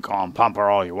mean, you can call him Pumper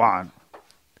all you want.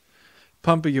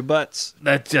 Pumper your butts.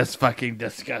 That's just fucking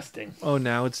disgusting. Oh,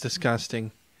 now it's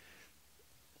disgusting.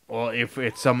 Well, if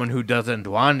it's someone who doesn't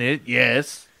want it,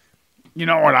 yes. You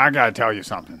know what? I gotta tell you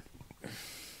something.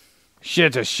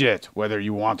 Shit is shit, whether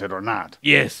you want it or not.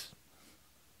 Yes.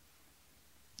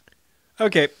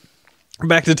 Okay.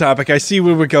 Back to topic. I see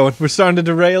where we're going. We're starting to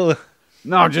derail.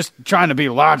 No, just trying to be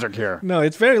logic here. No,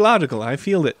 it's very logical. I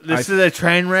feel it. This is a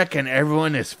train wreck and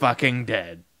everyone is fucking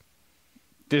dead.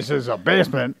 This is a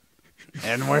basement,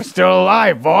 and we're still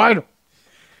alive, Void.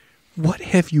 What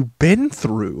have you been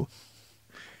through?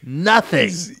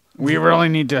 Nothing. We really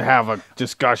need to have a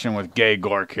discussion with Gay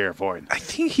Gork here, Void. I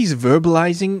think he's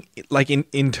verbalizing like in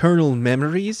internal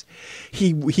memories.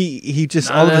 He just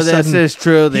all of a sudden this is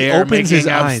true. They he are opens making his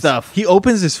up eyes. stuff. He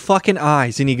opens his fucking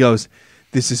eyes and he goes,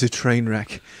 "This is a train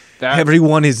wreck. That-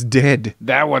 Everyone is dead."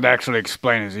 That would actually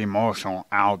explain his emotional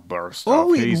outburst.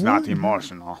 Oh, it He's not would.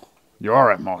 emotional.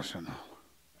 You're emotional.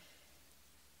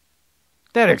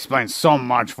 That explains so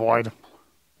much, Void.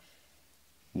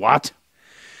 What?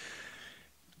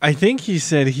 I think he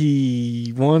said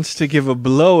he wants to give a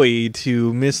blowy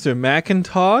to Mr.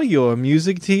 McIntyre, your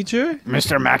music teacher.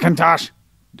 Mr. McIntosh?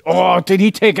 Oh, did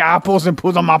he take apples and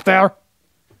put them up there?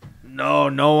 No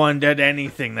one did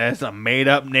anything. That's a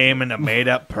made-up name and a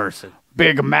made-up person.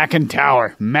 Big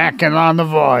McIntyre, macking on the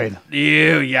Void.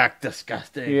 Ew, yuck,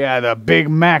 disgusting. Yeah, the Big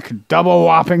Mac double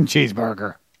whopping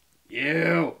cheeseburger.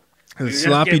 Ew. And just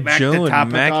Sloppy get back to Joe and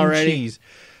topic mac already? and cheese.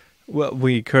 Well,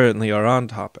 we currently are on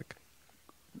topic.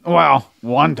 Well,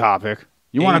 one topic.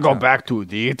 You want to go topic. back to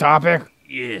the topic?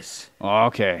 Yes.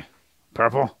 Okay.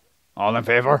 Purple, all in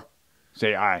favor?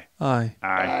 Say aye. Aye.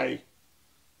 Aye.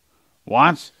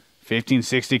 Once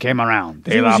 1560 came around.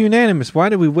 If it was unanimous, why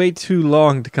did we wait too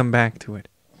long to come back to it?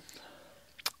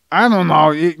 I don't know.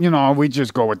 You know, we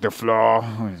just go with the flow.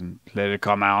 Let it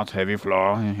come out. Heavy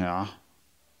flow. Yeah.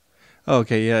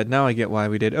 Okay, yeah, now I get why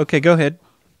we did. Okay, go ahead.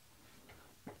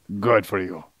 Good for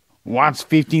you. Once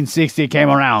 1560 came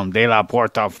around, De La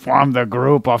Porta formed a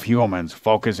group of humans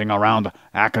focusing around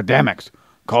academics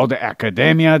called the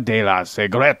Accademia della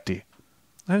Segreti.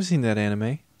 I've seen that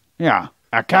anime. Yeah,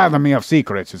 Academy of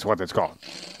Secrets is what it's called.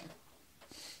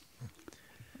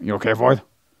 You okay, Void?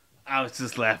 I was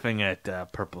just laughing at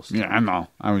Purple Stuff. Yeah, I know.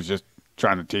 I was just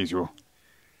trying to tease you.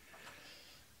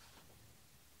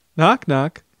 Knock,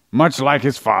 knock. Much like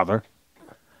his father,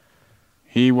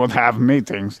 he would have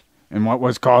meetings in what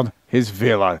was called his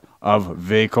villa of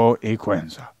Vico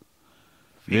Equenza.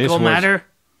 Fecal matter?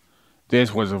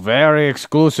 This was a very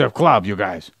exclusive club, you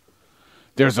guys.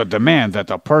 There's a demand that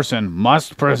the person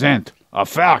must present a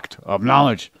fact of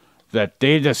knowledge that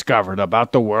they discovered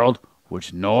about the world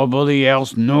which nobody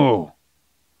else knew.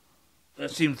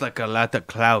 That seems like a lot of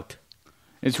clout.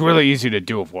 It's really easy to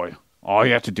do for you. All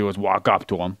you have to do is walk up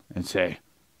to them and say,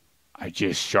 I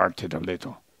just sharted a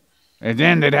little. And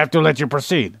then they'd have to let you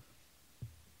proceed.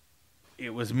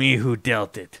 It was me who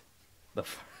dealt it. I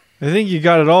think you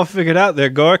got it all figured out there,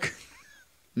 Gork.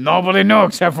 Nobody knew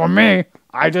except for me.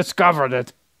 I discovered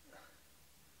it.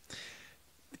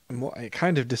 Well, I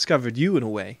kind of discovered you in a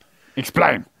way.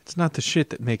 Explain. It's not the shit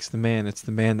that makes the man, it's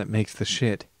the man that makes the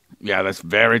shit. Yeah, that's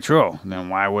very true. Then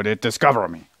why would it discover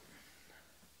me?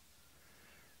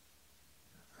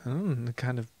 It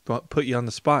kind of put you on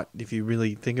the spot if you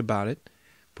really think about it.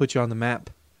 Put you on the map.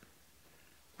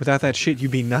 Without that shit,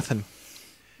 you'd be nothing.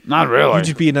 Not really. You'd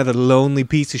just be another lonely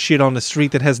piece of shit on the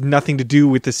street that has nothing to do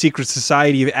with the secret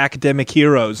society of academic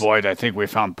heroes. Boyd, I think we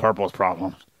found Purple's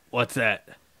problem. What's that?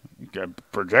 You got a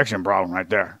projection problem right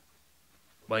there.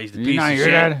 Well, he's the You piece not of hear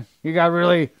shit. that? You got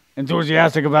really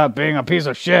enthusiastic about being a piece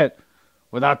of shit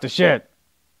without the shit.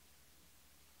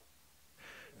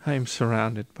 I am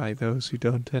surrounded by those who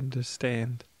don't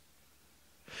understand.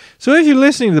 So if you're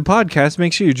listening to the podcast,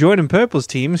 make sure you join in Purple's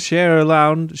team. Share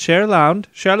around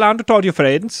with all your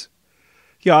friends.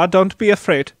 Yeah, don't be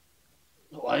afraid.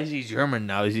 Why is he German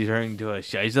now? Is he turning to a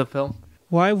Scheisse film?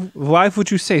 Why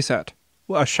would you say that?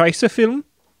 What, a Scheisse film?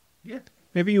 Yeah.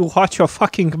 Maybe you watch your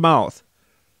fucking mouth.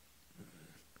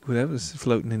 Ooh, that was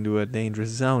floating into a dangerous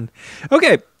zone.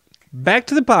 Okay, back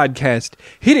to the podcast.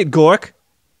 Hit it, Gork.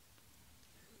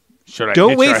 Should I Don't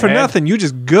hit wait your for head? nothing. You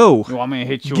just go. You want me to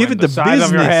hit you Give in it the the side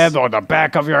of your business. head or the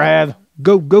back of your head?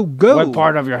 Go, go, go. What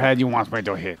part of your head you want me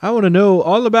to hit? I want to know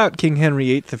all about King Henry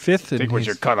VIII V I and think we his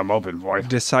should cut him open, boy.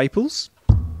 disciples.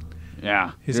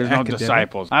 Yeah, His there's no academic.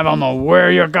 disciples. I don't know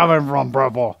where you're coming from,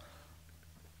 Purple.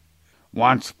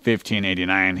 Once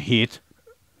 1589 hit,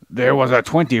 there was a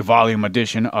 20-volume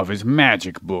edition of his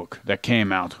magic book that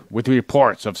came out with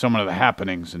reports of some of the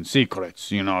happenings and secrets,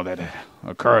 that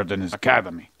occurred in his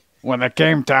academy. When it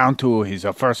came down to his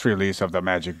first release of the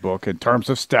magic book, in terms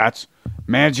of stats,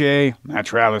 Magiae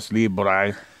Naturalis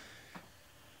Libri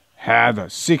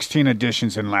had 16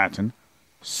 editions in Latin,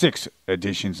 6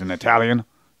 editions in Italian,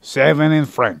 7 in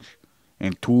French,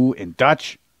 and 2 in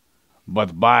Dutch.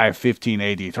 But by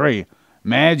 1583,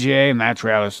 Magiae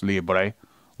Naturalis Libri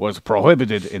was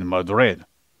prohibited in Madrid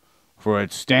for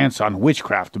its stance on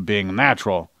witchcraft being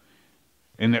natural.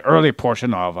 In the early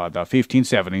portion of the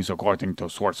 1570s, according to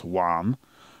source 1,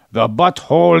 the but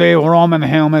Holy Roman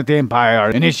Helmet Empire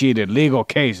initiated legal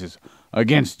cases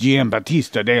against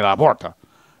Giambattista Della Porta.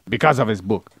 Because of his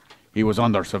book, he was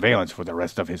under surveillance for the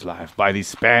rest of his life by the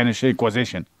Spanish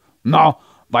Inquisition. No,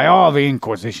 by all the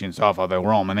Inquisitions of the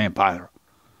Roman Empire.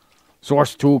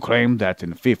 Source 2 claimed that in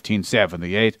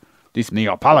 1578, this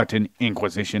Neapolitan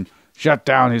Inquisition shut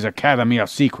down his Academy of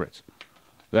Secrets.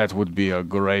 That would be a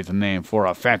great name for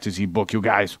a fantasy book, you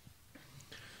guys.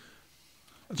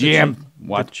 The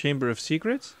What? Chamber of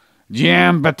Secrets?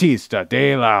 Giambattista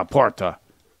Della Porta,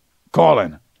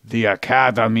 the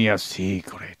Academy of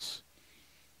Secrets.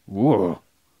 Ooh.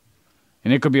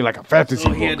 And it could be like a fantasy So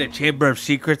book. he had a Chamber of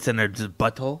Secrets and his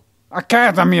butthole?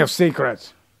 Academy of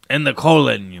Secrets. And the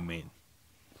colon, you mean?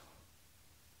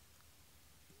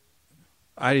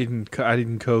 I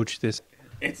didn't coach this.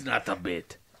 It's not a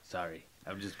bit. Sorry.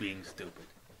 I'm just being stupid.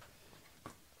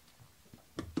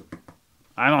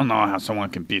 I don't know how someone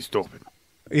can be stupid.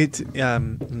 It's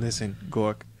listen,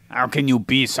 Gork. How can you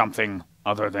be something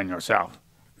other than yourself?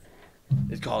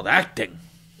 It's called acting.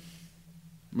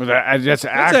 But that's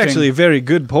acting. That's actually a very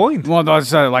good point. Well,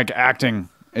 that's like acting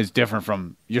is different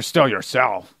from you're still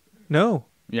yourself. No.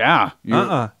 Yeah.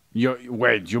 You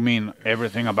Wait, you mean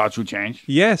everything about you changed?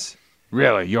 Yes.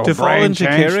 Really? Your To fall brain into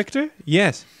changed? character?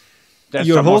 Yes. That's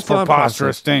your the whole most thought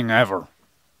preposterous process. thing ever.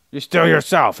 You're still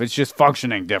yourself. It's just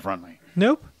functioning differently.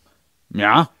 Nope.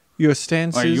 Yeah? Your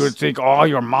stances. Like you would think all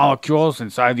your molecules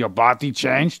inside your body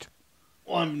changed?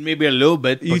 Well, maybe a little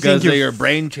bit. You Because think your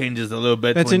brain changes a little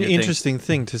bit. That's when an you think. interesting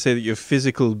thing to say that your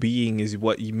physical being is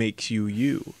what makes you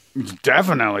you.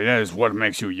 Definitely, that is what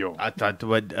makes you you. I thought,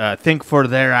 think for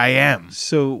there I am.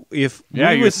 So if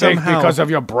Yeah, we you were think somehow because of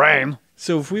your brain.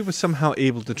 So if we were somehow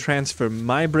able to transfer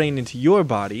my brain into your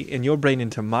body and your brain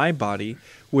into my body,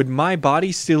 would my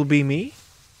body still be me?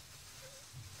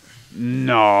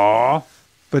 No.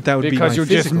 But that would Because be my you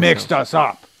just physical mixed self. us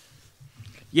up.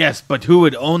 Yes, but who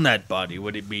would own that body?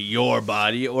 Would it be your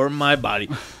body or my body?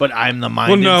 But I'm the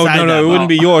mind Well, no, inside no, that no. It wouldn't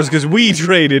be ball. yours because we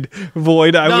traded,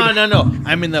 Void. No.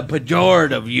 I mean the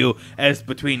pejorative of you as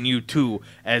between you two,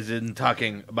 as in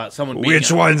talking about someone being... Which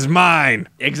one's mine?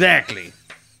 Exactly.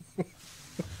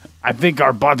 I think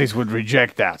our bodies would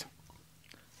reject that.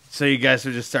 So you guys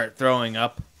would just start throwing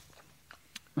up?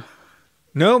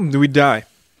 No, we die.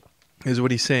 Is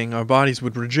what he's saying. Our bodies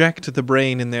would reject the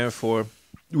brain, and therefore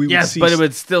we would Yes, cease. but it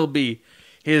would still be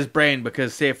his brain,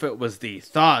 because say if it was the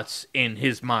thoughts in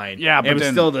his mind, Yeah, but it was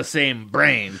then- still the same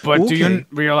brain. But do you Okay.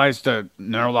 realize the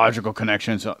neurological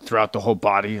connections throughout the whole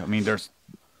body? I mean, there's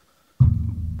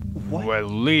at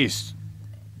least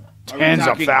tens of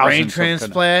Talking thousands. brain of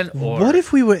transplant? Or What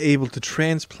if we were able to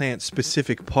transplant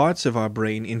specific parts of our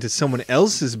brain into someone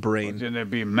else's brain? Then there'd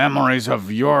be memories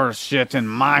of your shit and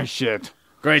my shit.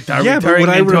 Great, are Yeah, we but turning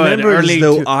what I into an remember early... is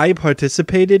though I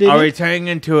participated in Are we it. turning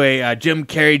into a Jim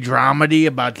Carrey dramedy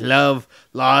about love,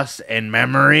 loss, and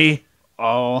memory?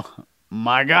 Oh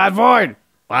my God, Void!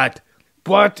 What?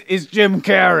 What is Jim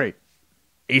Carrey?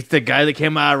 He's the guy that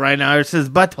came out of Rhinoceros's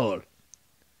butthole.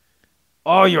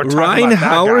 Oh, you're talking Ryan about that guy.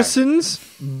 Howerson's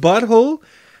butthole?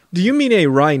 Do you mean a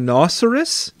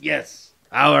rhinoceros? Yes,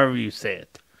 however you say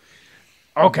it.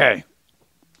 Okay,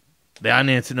 The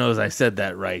audience knows I said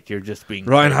that right. You're just being...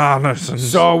 Ryan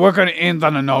Howerson's. so we're going to end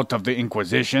on a note of the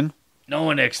Inquisition, No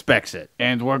one expects it.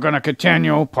 and we're going to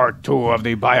continue part 2 of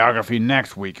the biography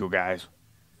next week, you guys,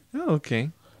 Oh, okay.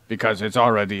 because it's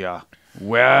already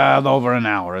well over an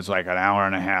hour. It's like an hour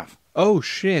and a half. Oh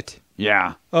shit.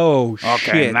 Yeah. Oh Okay,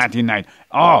 shit. 1990.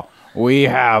 Oh, we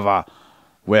have, I,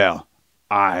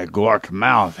 Gork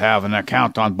Mouth, have an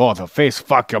account on both the Face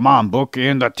Fuck Your Mom book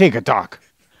and the TikTok.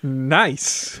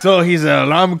 Nice. So he's an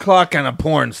alarm clock and a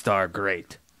porn star.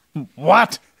 Great.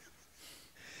 What?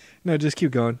 No, just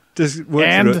keep going. Just work through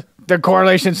And it. the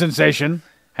Correlation Sensation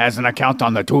has an account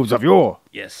on the Tubes of You,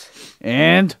 Yes.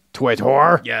 and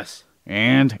Twitter, Yes.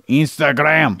 and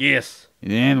Instagram. Yes.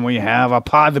 Then we have a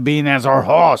Podbean as our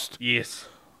host. Yes.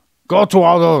 Go to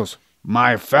all those,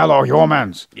 my fellow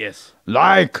humans. Yes.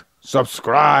 Like,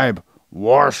 subscribe,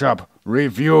 worship,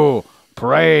 review,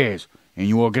 praise, and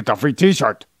you will get a free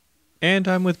t-shirt. And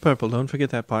I'm with purple. Don't forget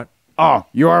that part. Oh,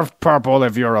 you're purple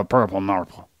if you're a purple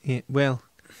marple. Yeah, well,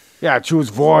 Yeah, choose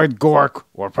Void, Gork,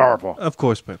 or purple. of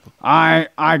course, purple. I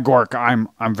Gork,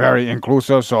 I'm very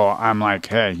inclusive, so I'm like,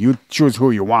 hey, you choose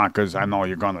who you want, because I know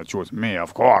you're going to choose me,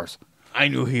 of course. I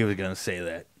knew he was going to say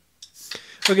that.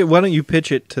 Okay, why don't you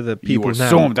pitch it to the people You now?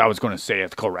 assumed I was going to say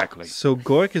it correctly. So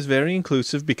Gork is very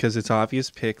inclusive because it's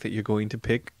obvious pick that you're going to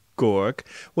pick Gork.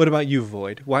 What about you,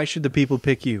 Void? Why should the people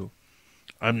pick you?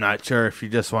 I'm not sure if you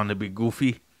just want to be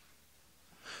goofy.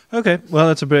 Okay, well,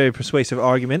 that's a very persuasive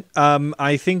argument.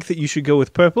 I think that you should go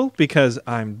with purple because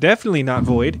I'm definitely not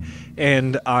Void,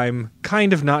 and I'm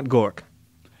kind of not Gork.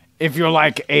 If you're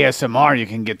like ASMR, you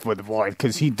can get with Void,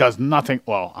 because he does nothing.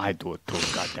 Well, I do it too,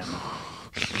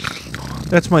 goddammit.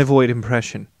 That's my Void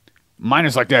impression. Mine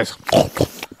is like this.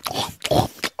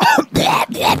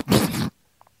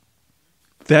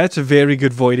 That's a very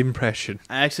good Void impression.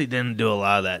 I actually didn't do a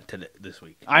lot of that this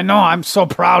week. I know, I'm so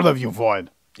proud of you, Void.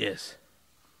 Yes.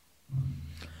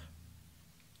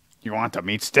 You want a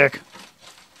meat stick?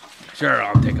 Sure,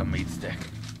 I'll take a meat stick.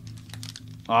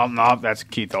 Oh, no, that's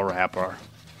keto wrapper.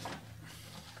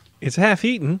 It's half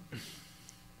eaten.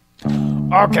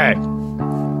 Okay.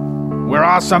 We're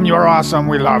awesome, you're awesome,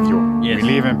 we love you. Yes. We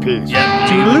live in peace. Yeah.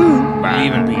 Toodaloo.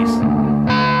 Believe in peace.